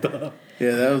you fucked up.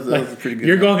 Yeah, that was a pretty good.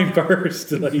 You're going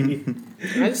first, lady.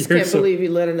 I just can't believe you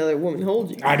let another woman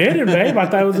hold you. I didn't, babe. I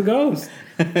thought it was a ghost.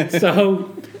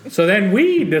 So then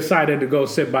we decided to go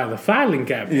sit by the filing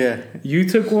cabinet. Yeah. You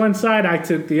took one side, I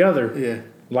took the other. Yeah.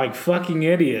 Like fucking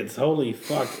idiots. Holy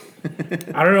fuck.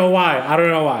 I don't know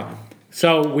why.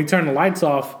 So we turn the lights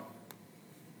off,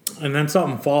 and then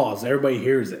something falls. Everybody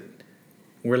hears it.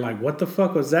 We're like, what the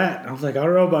fuck was that? I was like, I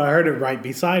don't know, but I heard it right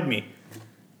beside me.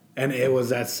 And it was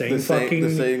that same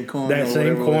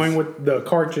coin with the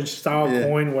cartridge style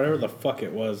coin, whatever the fuck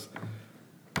it was.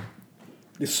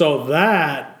 So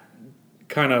that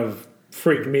kind of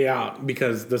freaked me out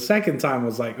because the second time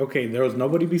was like, okay, there was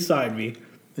nobody beside me.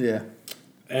 Yeah.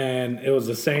 And it was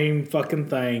the same fucking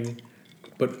thing.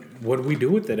 But what did we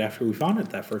do with it after we found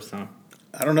it that first time?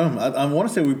 I don't know. I want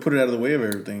to say we put it out of the way of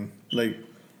everything. Like,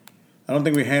 I don't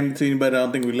think we handed it to anybody. I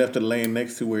don't think we left it laying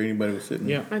next to where anybody was sitting.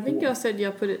 Yeah. I think y'all said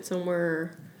y'all put it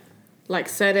somewhere Like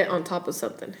set it on top of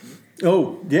something.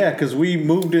 Oh yeah, because we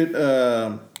moved it.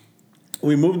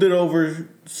 We moved it over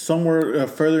somewhere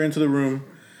further into the room,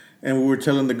 and we were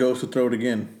telling the ghost to throw it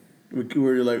again. We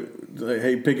were like,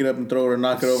 "Hey, pick it up and throw it, or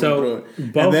knock it over So, and throw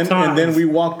it." both and then times- we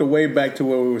walked away back to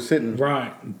where we were sitting.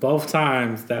 Right. Both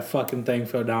times that fucking thing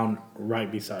fell down right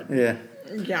beside me. Yeah.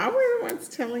 Y'all were the ones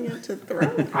telling you to throw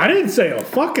it. I didn't say a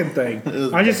fucking thing.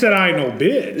 I just said I ain't no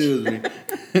bitch. It was me.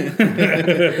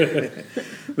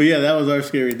 But yeah, that was our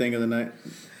scary thing of the night.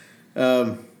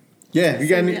 Yeah, you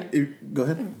got any? yeah. Go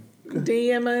ahead.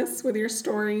 DM us with your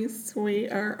stories. We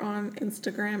are on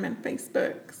Instagram and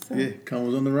Facebook. So. Yeah,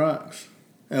 Combos on the Rocks.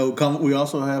 We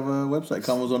also have a website,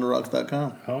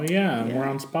 combosontheRocks.com. Oh yeah, and we're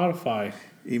on Spotify.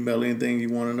 Email anything you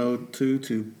want to know to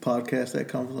podcast at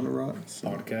Combos on the Rocks.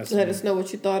 Podcast. Let us know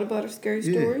what you thought about our scary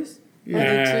stories. Are they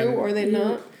Yeah. true or are they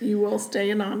not? You will stay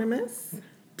anonymous.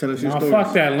 Tell us your No, stories.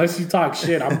 fuck that. Unless you talk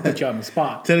shit, I'm gonna put you on the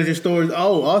spot. Tell us your stories.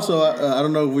 Oh, also, I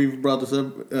don't know if we've brought this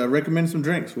up. Recommend some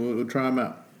drinks. We'll try them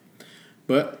out.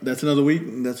 But that's another week.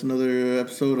 That's another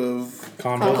episode of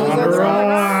Combos Combos on on the the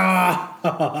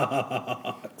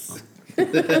rocks.